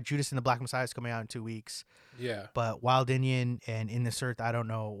know Judas and the Black Messiah is coming out in 2 weeks. Yeah. But Wild Indian and In This Earth, I don't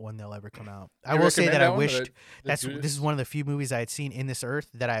know when they'll ever come out. I You will say recommend that I that one, wished this this is one of the few movies I had seen In This Earth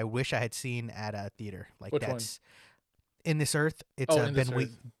that I wish I had seen at a theater. Like Which one? that's In This Earth. It's a In This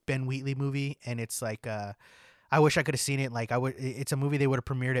Earth. Ben Wheatley movie, and it's like I wish I could have seen it. Like it's a movie they would have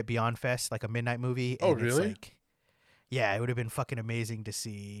premiered at Beyond Fest, like a midnight movie. Oh, and it's really? like, yeah, it would have been fucking amazing to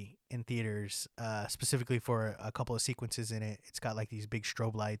see in theaters, specifically for a couple of sequences in it. It's got like these big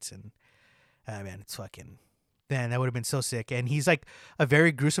strobe lights, and man, it's fucking, man, that would have been so sick. And he's like a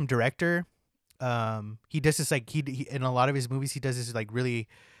very gruesome director. He does this like he in a lot of his movies, he does this like really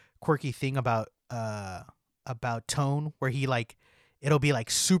quirky thing about tone, where he like it'll be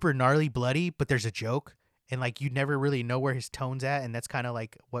like super gnarly, bloody, but there's a joke. And like you never really know where his tone's at, and that's kind of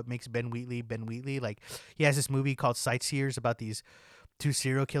like what makes Ben Wheatley. Like he has this movie called Sightseers about these 2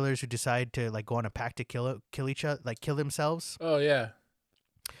 serial killers who decide to like go on a pact to kill each other, like kill themselves. Oh yeah.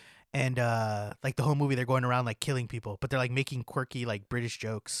 And like the whole movie, they're going around like killing people, but they're like making quirky like British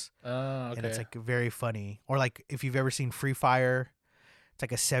jokes, Oh, okay. and it's like very funny. Or like if you've ever seen Free Fire. It's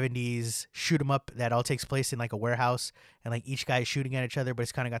like a 70s shoot 'em up that all takes place in like a warehouse, and like each guy is shooting at each other, but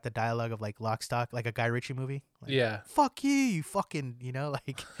it's kind of got the dialogue of like Lock, Stock, like a Guy Ritchie movie. Like, Yeah. fuck you fucking,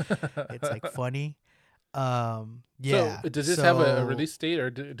 like it's like funny. Yeah. So does this have a release date,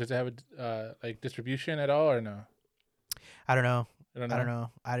 or does it have a like distribution at all, or no? I don't know. I don't I don't know.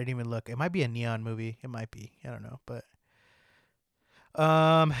 I didn't even look. It might be a Neon movie. It might be. I don't know, but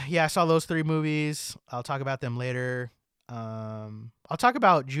yeah, I saw those 3 movies. I'll talk about them later. I'll talk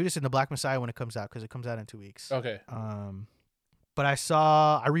about Judas and the Black Messiah when it comes out, because it comes out in 2 weeks. Okay. But I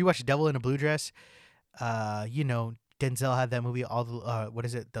rewatched Devil in a Blue Dress. Denzel had that movie. All the what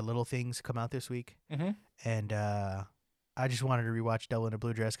is it? The Little Things come out this week, and I just wanted to rewatch Devil in a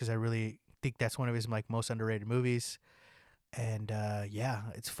Blue Dress because I really think that's one of his like most underrated movies. And yeah,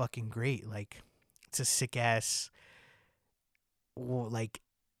 it's fucking great. Like, it's a sick ass, like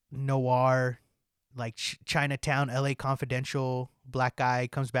noir. Like Chinatown, LA Confidential, black guy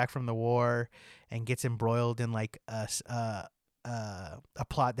comes back from the war and gets embroiled in like a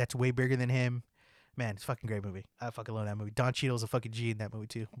plot that's way bigger than him. Man, it's a fucking great movie. I fucking love that movie. Don Cheadle's a fucking G in that movie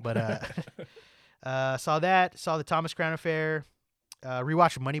too. But saw the Thomas Crown Affair.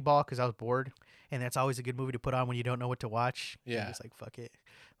 Rewatched Moneyball because I was bored, and that's always a good movie to put on when you don't know what to watch. Yeah, you're just like, fuck it,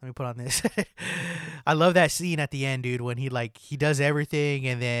 let me put on this. I love that scene at the end, dude, when he does everything,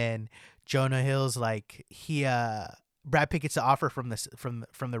 and then Jonah Hill's like Brad Pitt gets the offer from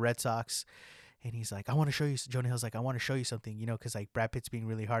the Red Sox, and he's like, I want to show you. Jonah Hill's like, I want to show you something, because like Brad Pitt's being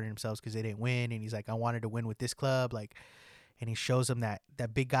really hard on himself because they didn't win, and he's like, I wanted to win with this club, like, and he shows him that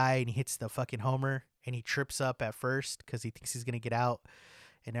big guy, and he hits the fucking homer, and he trips up at first because he thinks he's gonna get out,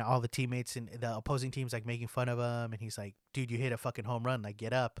 and then all the teammates and the opposing team's like making fun of him, and he's like, dude, you hit a fucking home run, like,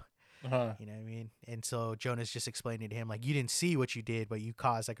 get up. Uh-huh. You know what I mean? And so Jonah's just explaining to him, like, you didn't see what you did, but you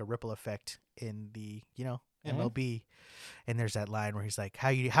caused like a ripple effect in the, MLB. And there's that line where he's like,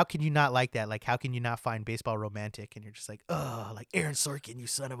 how can you not like that? Like, how can you not find baseball romantic? And you're just like, oh, like Aaron Sorkin, you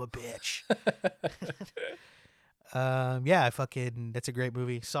son of a bitch. Yeah, that's a great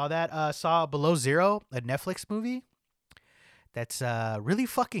movie. Saw that. Saw Below Zero, a Netflix movie. That's really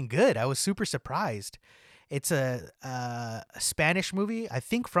fucking good. I was super surprised. It's a Spanish movie, I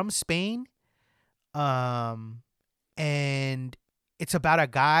think, from Spain. And it's about a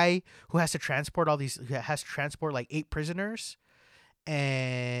guy who has to transport like 8 prisoners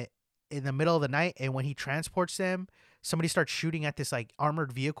and in the middle of the night. And when he transports them somebody starts shooting at this like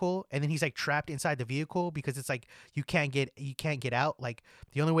armored vehicle, and then he's like trapped inside the vehicle because it's like you can't get out. Like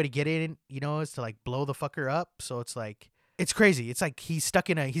the only way to get in, is to like blow the fucker up. So it's like it's crazy. It's like he's stuck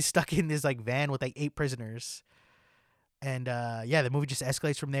in this like van with like 8 prisoners. And the movie just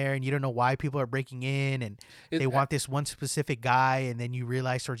escalates from there, and you don't know why people are breaking in, and they want this one specific guy, and then you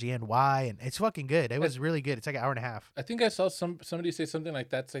realize towards the end why, and it's fucking good. It was really good. It's like an hour and a half. I think I saw somebody say something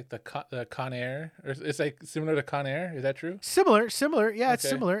like that's like the Con Air, or it's like similar to Con Air. Is that true? Similar. Yeah, Okay. it's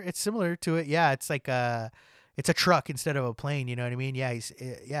similar. It's similar to it. Yeah, it's like it's a truck instead of a plane. You know what I mean? Yeah,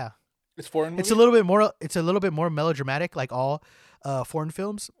 It's foreign movie? It's a little bit more melodramatic, like all foreign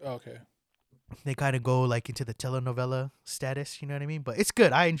films. Oh, okay. They kind of go like into the telenovela status, you know what I mean? But it's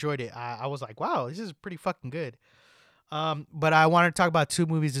good. I enjoyed it. I was like, wow, this is pretty fucking good. But I wanted to talk about 2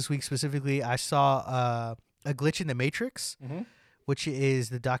 movies this week specifically. I saw A Glitch in the Matrix, which is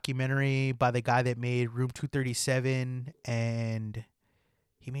the documentary by the guy that made Room 237, and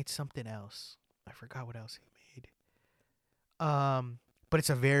he made something else. I forgot what else he made. But it's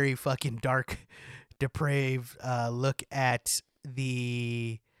a very fucking dark, depraved look at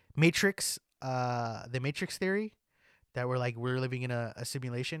the Matrix theory that we're living in a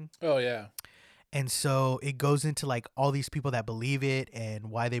simulation. Oh yeah. And so it goes into like all these people that believe it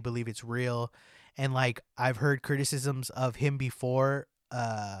and why they believe it's real. And like I've heard criticisms of him before.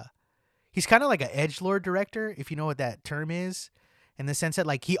 He's kind of like an edgelord director, if you know what that term is, in the sense that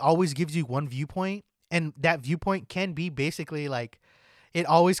like he always gives you one viewpoint, and that viewpoint can be basically like it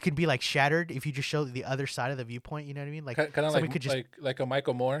always can be like shattered if you just show the other side of the viewpoint. You know what I mean? Like kind of somebody like a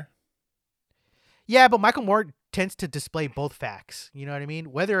Michael Moore. Yeah, but Michael Moore tends to display both facts. You know what I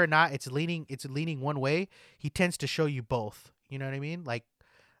mean? Whether or not it's leaning one way, he tends to show you both. You know what I mean? Like,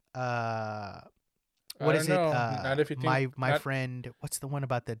 what is it? Not if you think my friend. What's the one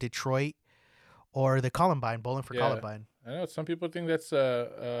about the Detroit or the Columbine, Bowling for Columbine? I know some people think that's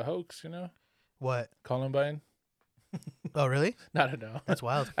a hoax. What? Columbine. Oh, really? I don't know. That's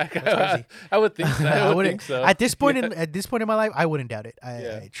wild. I That's crazy. would think so. I would think so. At this point in my life, I wouldn't doubt it.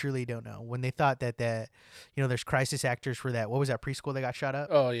 Yeah. I truly don't know. When they thought that there's crisis actors for that. What was that preschool that got shot up?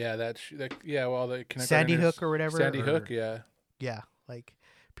 Oh yeah, that well the Sandy Hook or whatever. Sandy Hook, yeah. Yeah, like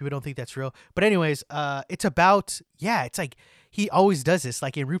people don't think that's real. But anyways, it's about it's like he always does this.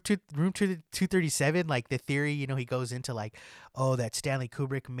 Like in Room 237, like the theory, he goes into like, oh, that Stanley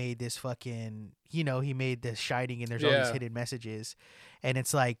Kubrick made this fucking, he made The Shining, and there's all these hidden messages, and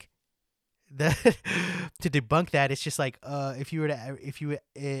it's like to debunk that, it's just like if you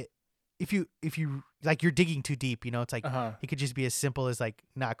like you're digging too deep, it's like it could just be as simple as like,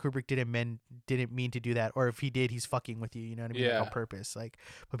 nah, Kubrick didn't mean to do that, or if he did, he's fucking with you, you know what I mean? Like, on purpose. Like,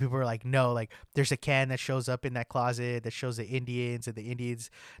 but people are like, no, like there's a can that shows up in that closet that shows the Indians, and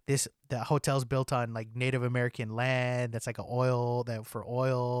the hotel's built on like Native American land that's like for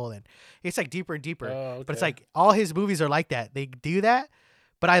oil, and it's like deeper and deeper. Oh, okay. But it's like all his movies are like that. They do that,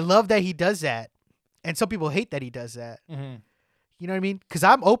 but I love that he does that, and some people hate that he does that. Mm-hmm. You know what I mean? Because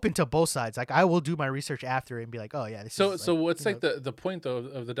I'm open to both sides. Like I will do my research after and be like, oh yeah. So what's like the point though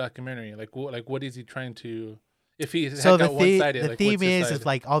of the documentary? Like what is he trying to? If he so got one-sided, the theme is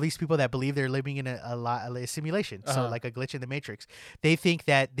like all these people that believe they're living in a simulation. So like a glitch in the Matrix. They think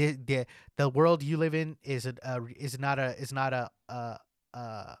that the world you live in is a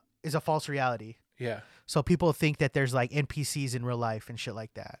false reality. Yeah. So people think that there's like NPCs in real life and shit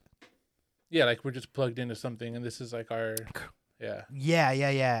like that. Yeah, like we're just plugged into something, and this is like our. Yeah.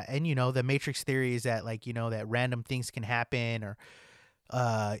 Yeah. And the Matrix theory is that like, that random things can happen, or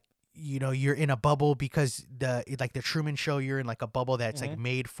you're in a bubble because the Truman Show, you're in like a bubble that's like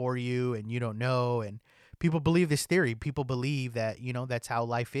made for you and you don't know, and people believe this theory. People believe that, that's how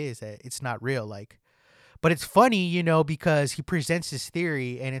life is, that it's not real, like. But it's funny, because he presents this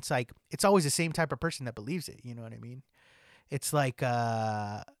theory and it's like it's always the same type of person that believes it, you know what I mean? It's like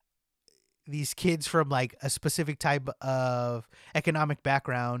these kids from like a specific type of economic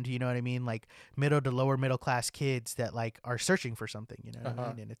background, you know what I mean? Like middle to lower middle class kids that like are searching for something, you know what I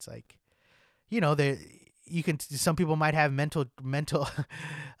mean? And it's like, some people might have mental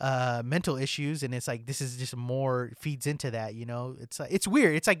issues, and it's like, this is just more feeds into that, it's like, it's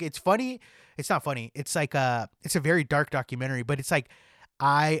weird. It's like, it's funny. It's not funny. It's like, it's a very dark documentary, but it's like,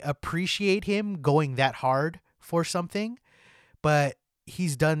 I appreciate him going that hard for something, but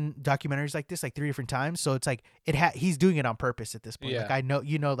he's done documentaries like this like 3 different times, so it's like he's doing it on purpose at this point. Like I know,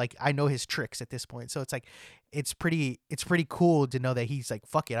 like I know his tricks at this point, so it's like it's pretty cool to know that he's like,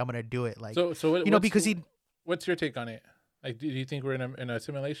 fuck it, I'm gonna do it. Like, so because what's your take on it? Like, do you think we're in a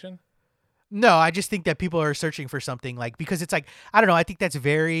simulation? No, I just think that people are searching for something like because it's like I don't know. I think that's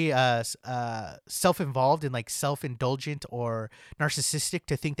very self-involved and like self-indulgent or narcissistic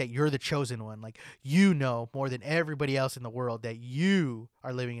to think that you're the chosen one. Like you know more than everybody else in the world that you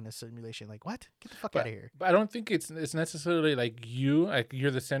are living in a simulation. Like what? Get the fuck out of here. But I don't think it's necessarily like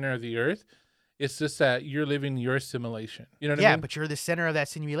you're the center of the earth. It's just that you're living your simulation. You know what I mean? Yeah, but you're the center of that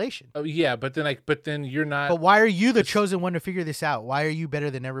simulation. Oh yeah, but then you're not. But why are you the chosen one to figure this out? Why are you better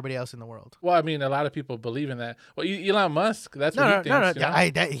than everybody else in the world? Well, I mean, a lot of people believe in that. Well, Elon Musk, that's what he thinks. No.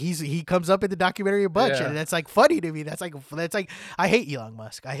 You know? He comes up in the documentary a bunch, Yeah. and that's like funny to me. That's like I hate Elon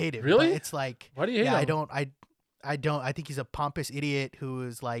Musk. I hate him. Really? But it's like Why do you hate him? I don't. I think he's a pompous idiot who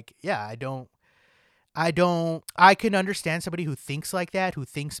is like, yeah, I don't. I can understand somebody who thinks like that, who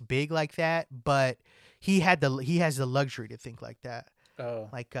thinks big like that, but he has the luxury to think like that. Oh,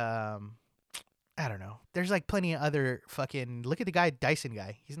 Like I don't know. There's like plenty of other fucking look at the guy Dyson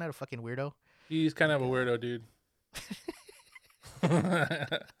guy. He's not a fucking weirdo. he's kind of a weirdo, dude. Yeah,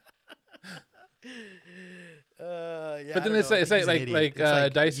 But then it's like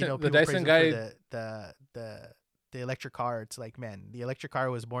Dyson, the Dyson guy. The electric car. It's like, man, the electric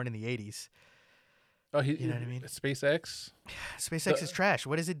car was born in the 80s. Oh, You know what I mean? SpaceX. SpaceX is trash.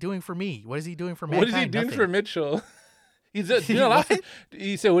 What is it doing for me? What is he doing for me? What is he doing for Mitchell? He's doing a lot.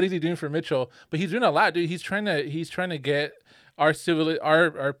 He said, "What is he doing for Mitchell?" But he's doing a lot, dude. He's trying to get our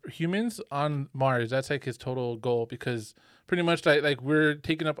humans on Mars. That's like his total goal because pretty much like we're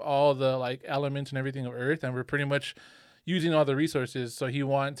taking up all the like elements and everything of Earth, and we're pretty much using all the resources. So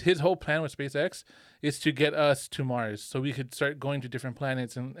his whole plan with SpaceX is to get us to Mars, so we could start going to different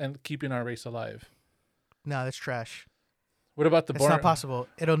planets and keeping our race alive. No, that's trash. What about the It's Boring? not possible.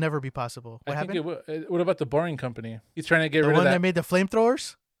 It'll never be possible. What I happened? think what about the Boring Company? He's trying to get The rid one of that made the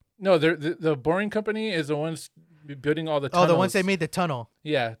flamethrowers? No, the Boring Company is the ones building all the Oh, tunnels. the ones that made the tunnel.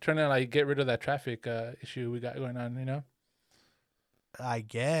 Yeah, trying to like get rid of that traffic issue we got going on. You know. I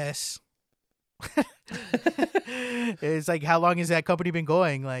guess. It's like, how long has that company been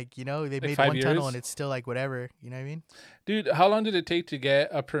going? Like, they Like made 5 one tunnel years? and it's still like whatever. You know what I mean? Dude, how long did it take to get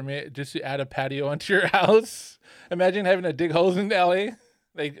a permit just to add a patio onto your house? Imagine having to dig holes in LA,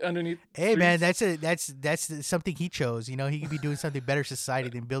 like underneath. Hey man, streets. that's something he chose. He could be doing something better society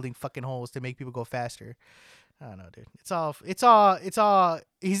than building fucking holes to make people go faster. I don't know, dude. It's all.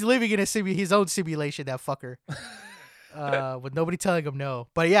 He's living in his own simulation. That fucker. With nobody telling him no.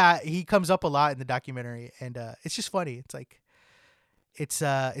 But yeah, he comes up a lot in the documentary, and it's just funny. It's like,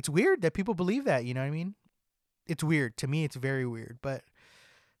 it's weird that people believe that. You know what I mean? It's weird to me. It's very weird. But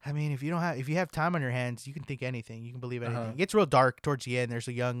I mean, if you have time on your hands, you can think anything. You can believe anything. It gets real dark towards the end. There's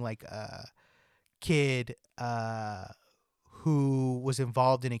a young kid who was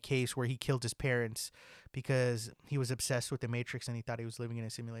involved in a case where he killed his parents because he was obsessed with the Matrix and he thought he was living in a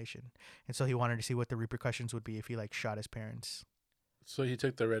simulation. And so he wanted to see what the repercussions would be if he shot his parents. So he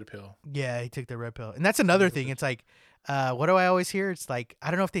took the red pill. Yeah, he took the red pill. And that's another thing. It's like, what do I always hear? It's like,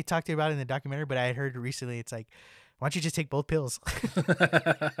 I don't know if they talked about it in the documentary, but I heard recently, it's like, why don't you just take both pills?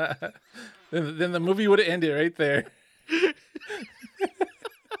 then the movie would have ended right there.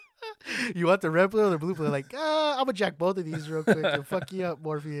 You want the red pill or the blue pill? Like, I'm going to jack both of these real quick and fuck you up,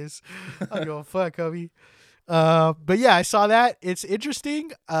 Morpheus. I go, fuck, homie. But yeah, I saw that. It's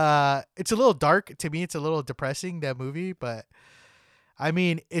interesting. It's a little dark. To me, it's a little depressing, that movie. But, I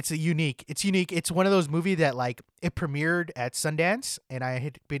mean, it's unique. It's one of those movies that, like, it premiered at Sundance. And I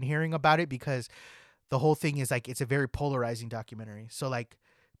had been hearing about it because the whole thing is, like, it's a very polarizing documentary. So, like,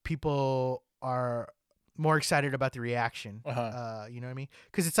 people are more excited about the reaction. You know what I mean?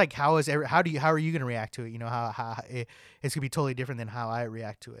 Because it's like, how are you gonna react to it? How it's gonna be totally different than how I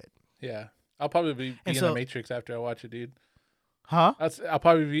react to it. Yeah, I'll probably be in the Matrix after I watch it, dude. Huh?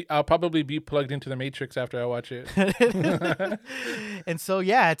 I'll probably be plugged into the Matrix after I watch it. And so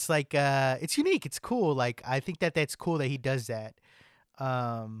yeah, it's like it's unique. It's cool. Like, I think that's cool that he does that.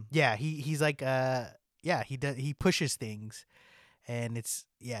 Yeah, he's like he pushes things. And it's,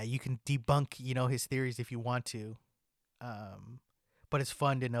 you can debunk, his theories if you want to. But it's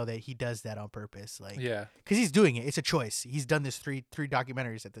fun to know that he does that on purpose. Like, yeah, because he's doing it. It's a choice. He's done this three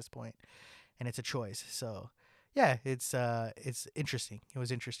documentaries at this point, and it's a choice. So, yeah, it's interesting. It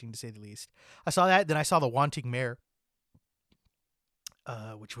was interesting to say the least. I saw that. Then I saw The Wanting Mayor,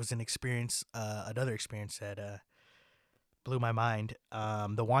 which was an experience, another experience that blew my mind.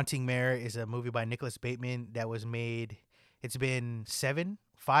 The Wanting Mayor is a movie by Nicholas Bateman that was made. It's been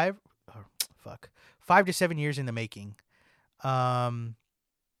 5 to 7 years in the making.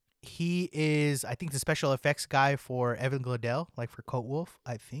 He is, I think, the special effects guy for Evan Glodell, like for Coat Wolf.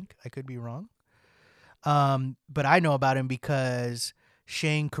 I think I could be wrong. But I know about him because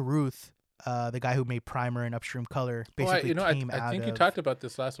Shane Carruth the guy who made Primer and Upstream Color, Oh, I, basically you know, I, came I out think you of talked about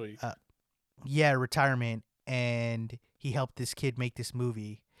this last week. retirement, and he helped this kid make this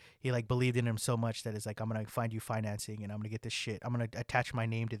movie. He like believed in him so much that it's like, I'm gonna find you financing and I'm gonna get this shit. I'm gonna attach my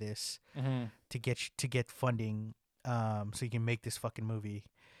name to this to get funding, so you can make this fucking movie.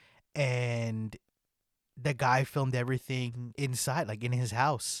 And the guy filmed everything inside, like in his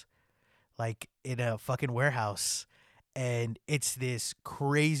house, like in a fucking warehouse. And it's this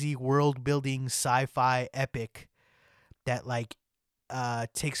crazy world building sci-fi epic that like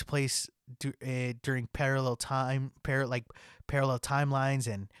takes place during parallel timelines,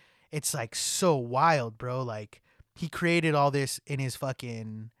 and it's like so wild, bro. Like he created all this in his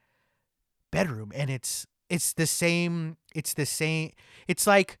fucking bedroom, and it's the same. It's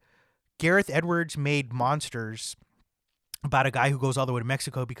like Gareth Edwards made Monsters, about a guy who goes all the way to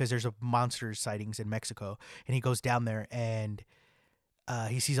Mexico because there's a monster sightings in Mexico, and he goes down there and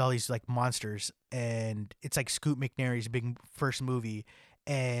he sees all these like monsters, and it's like Scoot McNairy's big first movie,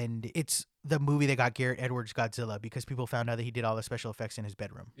 and it's the movie that got Gareth Edwards Godzilla because people found out that he did all the special effects in his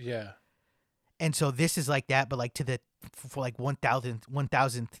bedroom. Yeah. And so this is like that, but like to the for like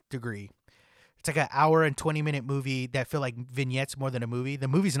 1000th degree. It's like an hour and 20-minute movie that feel like vignettes more than a movie. The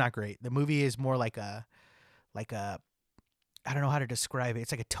movie's not great. The movie is more like a I don't know how to describe it.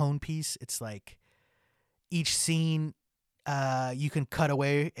 It's like a tone piece. It's like each scene you can cut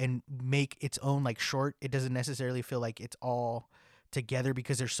away and make its own like short. It doesn't necessarily feel like it's all together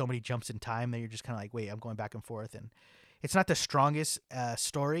because there's so many jumps in time that you're just kind of like, wait, I'm going back and forth. And it's not the strongest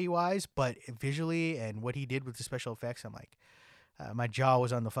story-wise, but visually and what he did with the special effects, I'm like, my jaw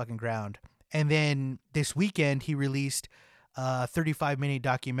was on the fucking ground. And then this weekend he released a 35-minute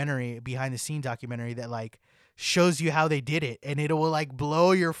documentary, behind-the-scenes documentary that like shows you how they did it, and it will like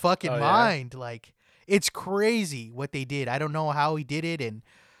blow your fucking mind. Like it's crazy what they did. I don't know how he did it, and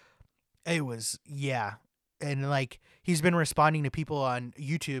it was and like he's been responding to people on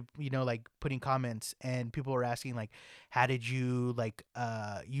YouTube, you know, like putting comments, and people were asking like, how did you like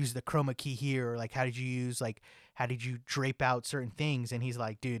use the chroma key here, or like how did you drape out certain things? And he's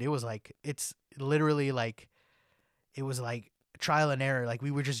like, dude, it was like, it's literally like, it was like trial and error. Like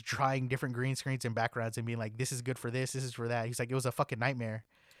we were just trying different green screens and backgrounds and being like, this is good for this is for that. He's like, it was a fucking nightmare.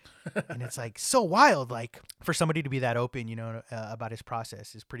 And it's like so wild, like for somebody to be that open, you know, about his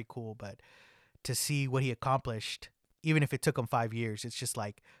process is pretty cool. But to see what he accomplished, even if it took him 5 years, it's just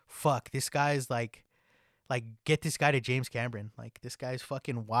like, fuck, this guy's like get this guy to James Cameron. Like this guy's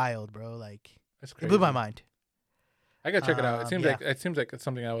fucking wild, bro. Like That's it crazy. blew my mind. I gotta check it out. It seems yeah. like it's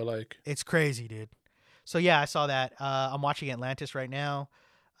something I would like. It's crazy, dude. So yeah, I saw that. I'm watching Atlantis right now.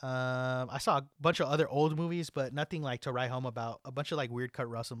 I saw a bunch of other old movies, but nothing like to write home about. A bunch of like weird Kurt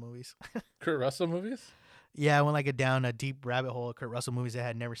Russell movies. Kurt Russell movies? Yeah, I went like down a deep rabbit hole of Kurt Russell movies I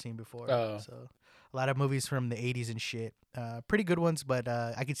had never seen before. Oh. So a lot of movies from the 80s and shit. Pretty good ones, but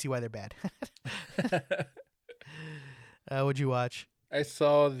I can see why they're bad. What'd you watch? I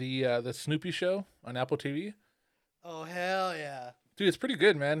saw the Snoopy show on Apple TV. Oh hell yeah. Dude, it's pretty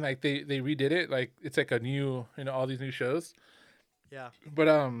good, man. Like they redid it. Like it's like a new, you know, all these new shows. Yeah. But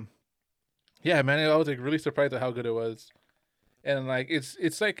yeah, man, I was like really surprised at how good it was. And like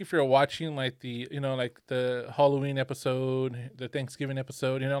it's like if you're watching like the, you know, like the Halloween episode, the Thanksgiving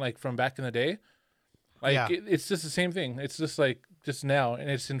episode, you know, like from back in the day. Like Yeah. it's just the same thing. It's just like just now,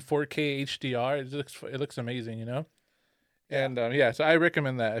 and it's in 4K HDR. It looks amazing, you know. Yeah. And yeah, so I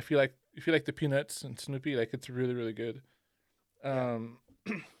recommend that. If you like the Peanuts and Snoopy, like it's really really good.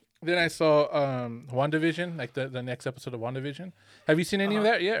 Then I saw WandaVision, like the next episode of WandaVision. Have you seen any of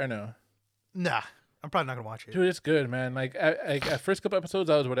that yet or no? Nah, I'm probably not gonna watch it. Dude, it's good, man. Like at first couple episodes,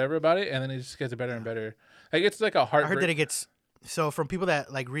 I was whatever about it, and then it just gets better and better. Like it's like a I heart. heard that it gets so from people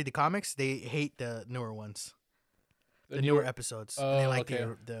that like read the comics, they hate the newer ones, the newer episodes. And they Oh, like okay.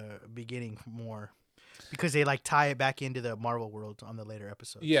 the beginning more because they like tie it back into the Marvel world on the later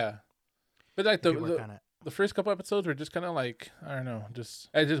episodes. Yeah, but like People are kinda, the first couple episodes were just kind of like, I don't know, it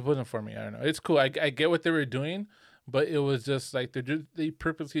just wasn't for me. I don't know. It's cool. I get what they were doing, but it was just like they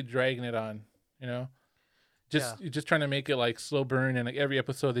purposely dragging it on, you know, just trying to make it like slow burn, and like every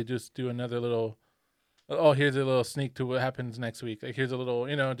episode they just do another little. Oh, here's a little sneak to what happens next week. Like here's a little,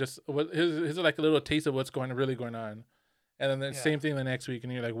 you know, just here's like a little taste of what's really going on, and then the same thing the next week,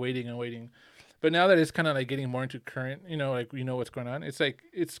 and you're like waiting and waiting. But now that it's kind of like getting more into current, you know, like you know what's going on. It's like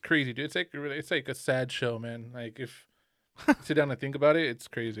it's crazy, dude. It's like a sad show, man. Like if you sit down and think about it, it's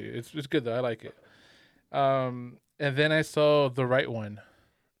crazy. It's good though. I like it. And then I saw The Right One.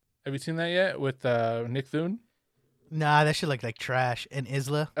 Have you seen that yet with Nick Thune? nah, that shit look like trash. And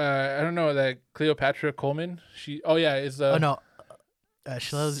Isla. I don't know that Cleopatra Coleman. Oh no,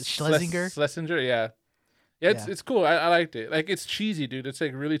 Schlesinger. Schlesinger, yeah. It's cool. I liked it. Like, it's cheesy, dude. It's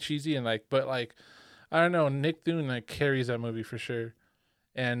like really cheesy and like, but like, I don't know. Nick Thune like carries that movie for sure,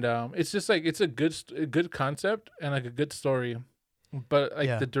 and it's just like it's a good concept and like a good story, but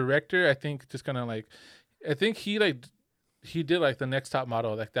like the director, I think just kind of like, I think he did like The Next Top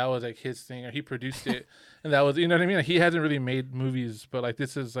Model, like that was like his thing, or he produced it, and that was, you know what I mean. Like, he hasn't really made movies, but like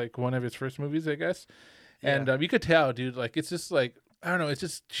this is like one of his first movies, I guess, and you could tell, dude. Like, it's just like, I don't know. It's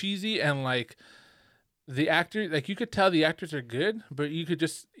just cheesy and like. The actor, like, you could tell the actors are good, but you could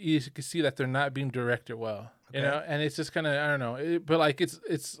see that they're not being directed well, you know. And it's just kind of, I don't know, but like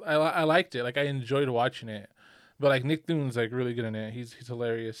I liked it, like I enjoyed watching it, but like Nick Thune's like really good in it. He's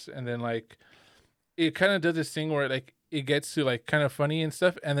hilarious, and then like it kind of does this thing where like it gets to like kind of funny and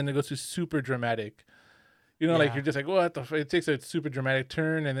stuff, and then it goes to super dramatic. You know, like you're just like, what the? It takes a super dramatic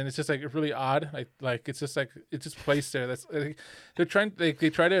turn, and then it's just like really odd. Like it's just like it's just placed there. That's like, they're trying. Like,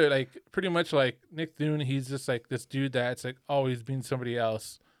 they try to like pretty much like Nick Thune. He's just like this dude that's like always been somebody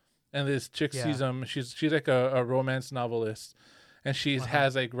else, and this chick sees him. She's like a romance novelist, and she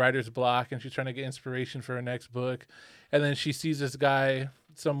has like writer's block, and she's trying to get inspiration for her next book, and then she sees this guy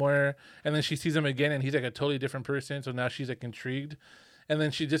somewhere, and then she sees him again, and he's like a totally different person. So now she's like intrigued, and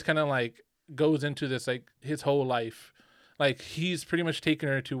then she just kind of like goes into this like his whole life, like he's pretty much taken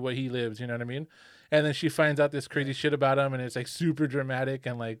her to what he lives, you know what I mean? And then she finds out this crazy shit about him, and it's like super dramatic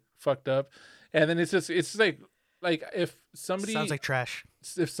and like fucked up, and then it's like if somebody sounds like trash.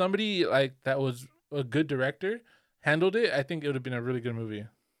 If somebody like that was a good director handled it, I think it would have been a really good movie.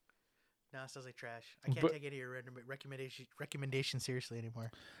 No, it sounds like trash. I can't take any of your recommendations seriously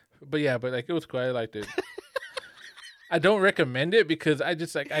anymore. But yeah, but like it was cool. I liked it. I don't recommend it because I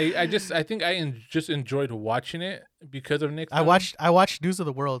just like I think I just enjoyed watching it because of Nick Thune. I watched News of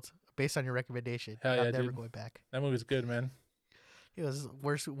the World based on your recommendation. Hell yeah, I'm never dude. going back. That movie's good, man. It was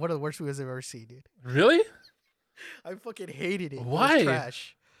worst. One of the worst movies I've ever seen, dude. Really? I fucking hated it. Why? It was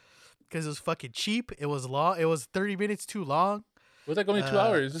trash. Because it was fucking cheap. It was long. It was 30 minutes too long. It was like only 2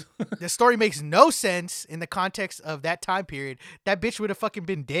 hours. The story makes no sense in the context of that time period. That bitch would have fucking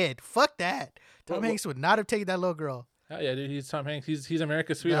been dead. Fuck that. Tom Hanks would not have taken that little girl. Hell yeah, dude. He's Tom Hanks. He's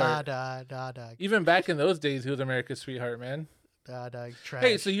America's sweetheart. Nah. Even back in those days, he was America's sweetheart, man. Nah, trash.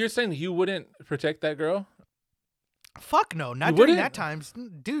 Hey, so you're saying you wouldn't protect that girl? Fuck no. Not You during wouldn't? that time.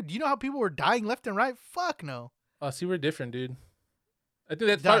 Dude, you know how people were dying left and right? Fuck no. Oh, see, we're different, dude. I think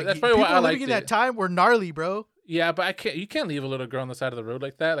that's Dog, probably why I people liked living in it. that time were gnarly, bro. Yeah, but you can't leave a little girl on the side of the road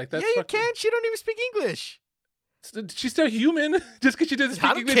like that. Like that's Yeah, you fucking- can. She don't even speak English. She's still human. Just because she doesn't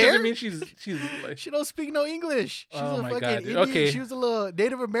I speak don't English care. doesn't mean she's like. She don't speak no English. She's Oh a my fucking God, dude. Indian. Okay. She was a little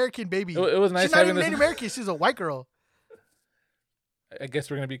Native American baby. It was nice She's not having even this. Native American. She's a white girl. I guess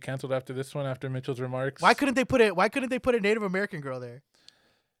we're gonna be canceled after this one. After Mitchell's remarks. Why couldn't they put a Native American girl there?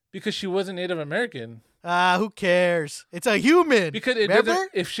 Because she wasn't Native American. Who cares? It's a human. Because it remember? doesn't.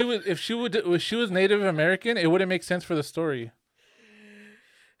 If she was Native American, it wouldn't make sense for the story.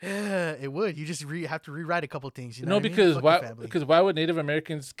 It would. You just have to rewrite a couple things. You know No, what I mean? because Fuck why? your family. Because why would Native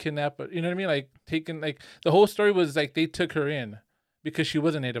Americans kidnap? You know what I mean? Like taking like the whole story was like they took her in because she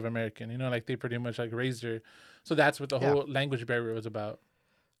was a Native American. You know, like they pretty much like raised her. So that's what the whole language barrier was about.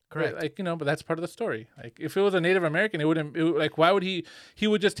 Correct. Right? Like, you know, but that's part of the story. Like if it was a Native American, it wouldn't. Like why would he? He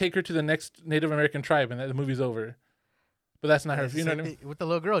would just take her to the next Native American tribe, and the movie's over. But that's not her. You know what I mean? With the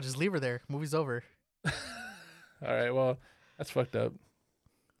little girl, just leave her there. Movie's over. All right. Well, that's fucked up.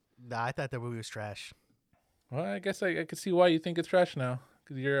 Nah, I thought that movie was trash. Well, I guess I could see why you think it's trash now.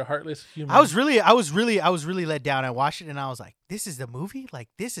 Because you're a heartless human. I was really let down. I watched it and I was like, "This is the movie? Like,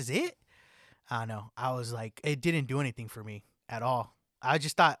 this is it?" I don't know. I was like, it didn't do anything for me at all. I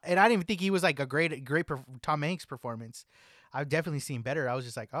just thought, and I didn't even think he was like a great Tom Hanks performance. I've definitely seen better. I was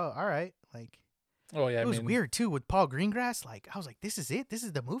just like, oh, all right. Like, Oh yeah. it was weird too with Paul Greengrass. Like, I was like, this is it. This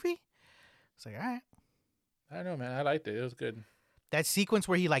is the movie. It's like, all right. I don't know, man. I liked it. It was good. That sequence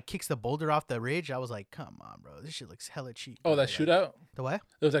where he like kicks the boulder off the ridge, I was like, come on, bro. This shit looks hella cheap. Oh, bro. that Like, shootout. The what?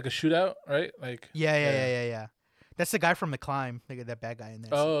 It was like a shootout, right? Like. Yeah. That's the guy from The Climb. They got that bad guy in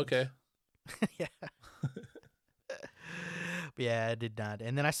there. Oh, okay. Yeah. But yeah, I did not.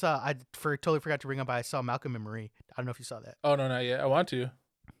 And then I totally forgot to bring up. I saw Malcolm and Marie. I don't know if you saw that. Oh no, not yet. I want to.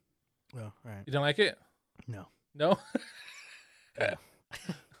 Oh, all right. You don't like it? No. No.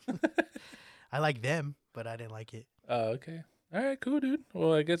 I like them, but I didn't like it. Oh, okay. All right, cool, dude.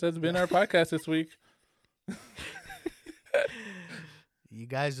 Well, I guess that's been our podcast this week. You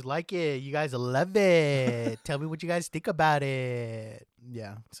guys like it. You guys love it. Tell me what you guys think about it.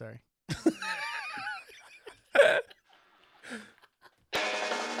 Yeah, sorry.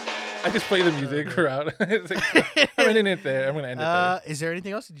 I just play the music throughout. It's like, I'm ending it there. I'm gonna end it there. Is there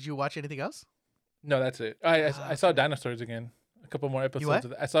anything else? Did you watch anything else? No, that's it. I saw dinosaurs again. A couple more episodes.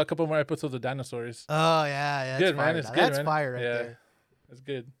 what? I saw a couple more episodes of dinosaurs. Oh yeah, that's Good, fire. man. It's Now. good, That's man. fire right Yeah. there. That's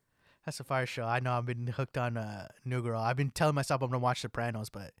good. That's a fire show. I know I've been hooked on New Girl. I've been telling myself I'm gonna watch Sopranos,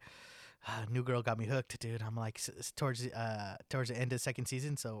 but New Girl got me hooked, dude. I'm like towards the end of the second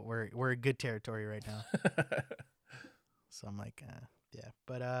season, so we're in good territory right now. So I'm like, yeah.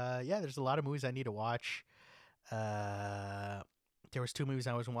 But yeah, there's a lot of movies I need to watch. There was 2 movies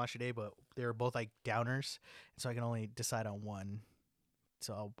I was gonna watch today, but they were both like downers, so I can only decide on one.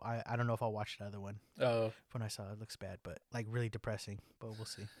 So I don't know if I'll watch the other one. Oh, When I saw it, looks bad, but like really depressing. But we'll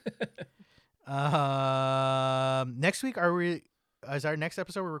see. Next week is our next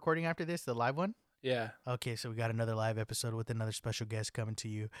episode we're recording after this, the live one? yeah. Okay, so we got another live episode with another special guest coming to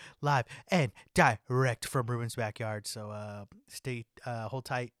you live and direct from Ruben's backyard. So hold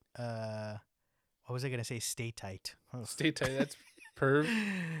tight. What was I gonna say? Stay tight. Oh. Stay tight. That's perv.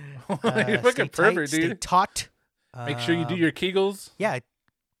 You're Stay fucking tight, pervert, stay dude. taut. Make sure you do your Kegels. Yeah.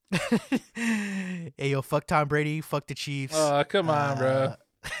 Hey yo, fuck Tom Brady, fuck the Chiefs. Oh, come on, bro.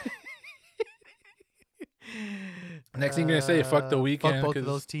 Next thing you're gonna say, fuck the weekend. Fuck both of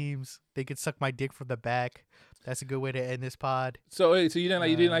 'cause- those teams. They could suck my dick from the back. That's a good way to end this pod. So wait, so you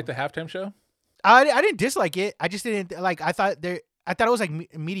didn't like the halftime show? I didn't dislike it. I just didn't like. I thought it was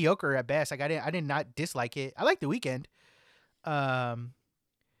like mediocre at best. Like I did not dislike it. I like the weekend. But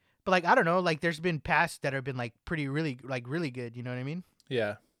like I don't know. Like there's been past that have been like really good. You know what I mean?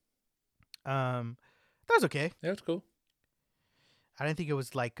 Yeah. That was okay. Yeah, it's cool. I didn't think it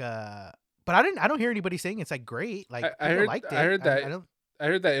was like but I don't hear anybody saying it's like great. Like I people heard- liked it. I heard that- I don't, I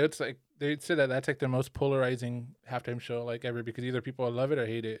heard that it's like they said that that's like the most polarizing halftime show like ever because either people love it or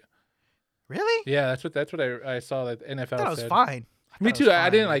hate it. really? Yeah, that's what I saw that NFL I thought it was said. fine. Me thought it too. was I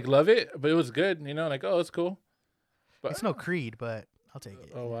fine. didn't like love it, but it was good. You know, like oh, it's cool. But It's no Creed, but I'll take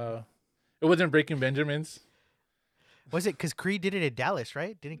it. oh wow, it wasn't Breaking Benjamins. Was it because Creed did it at Dallas,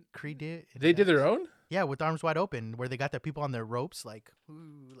 right? Didn't Creed do it? at They did Dallas? their own. Yeah, with arms wide open, where they got the people on their ropes, like,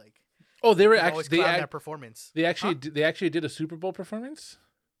 ooh, like. Oh, they were People actually always clown that performance. they actually did a Super Bowl performance.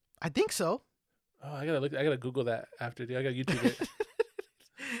 I think so. Oh, I gotta Google that after. Dude. I gotta YouTube it.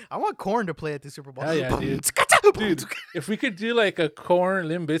 I want Korn to play at the Super Bowl. Hell yeah, dude. Dude, if we could do like a Korn,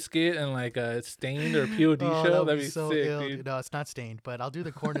 Limp Bizkit, and like a Stained or POD Oh, show, that'd that'd be so sick, ill. dude. No, it's not Stained, but I'll do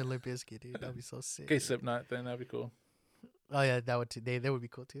the Korn and Limp Bizkit, dude. That'd be so sick. Okay, Slipknot, then that'd be cool. Oh yeah, that would too. They would be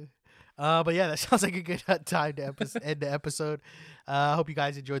cool too. But yeah, that sounds like a good time to end the episode. I hope you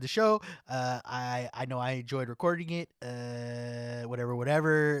guys enjoyed the show. I know I enjoyed recording it.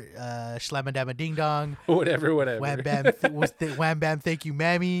 Whatever. Shlamadama ding dong. Whatever. Wham bam. Wham bam. Thank you,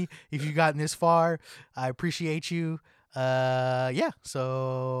 mammy. If you've gotten this far, I appreciate you. Yeah.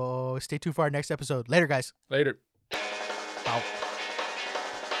 So stay tuned for our next episode. Later, guys. Later.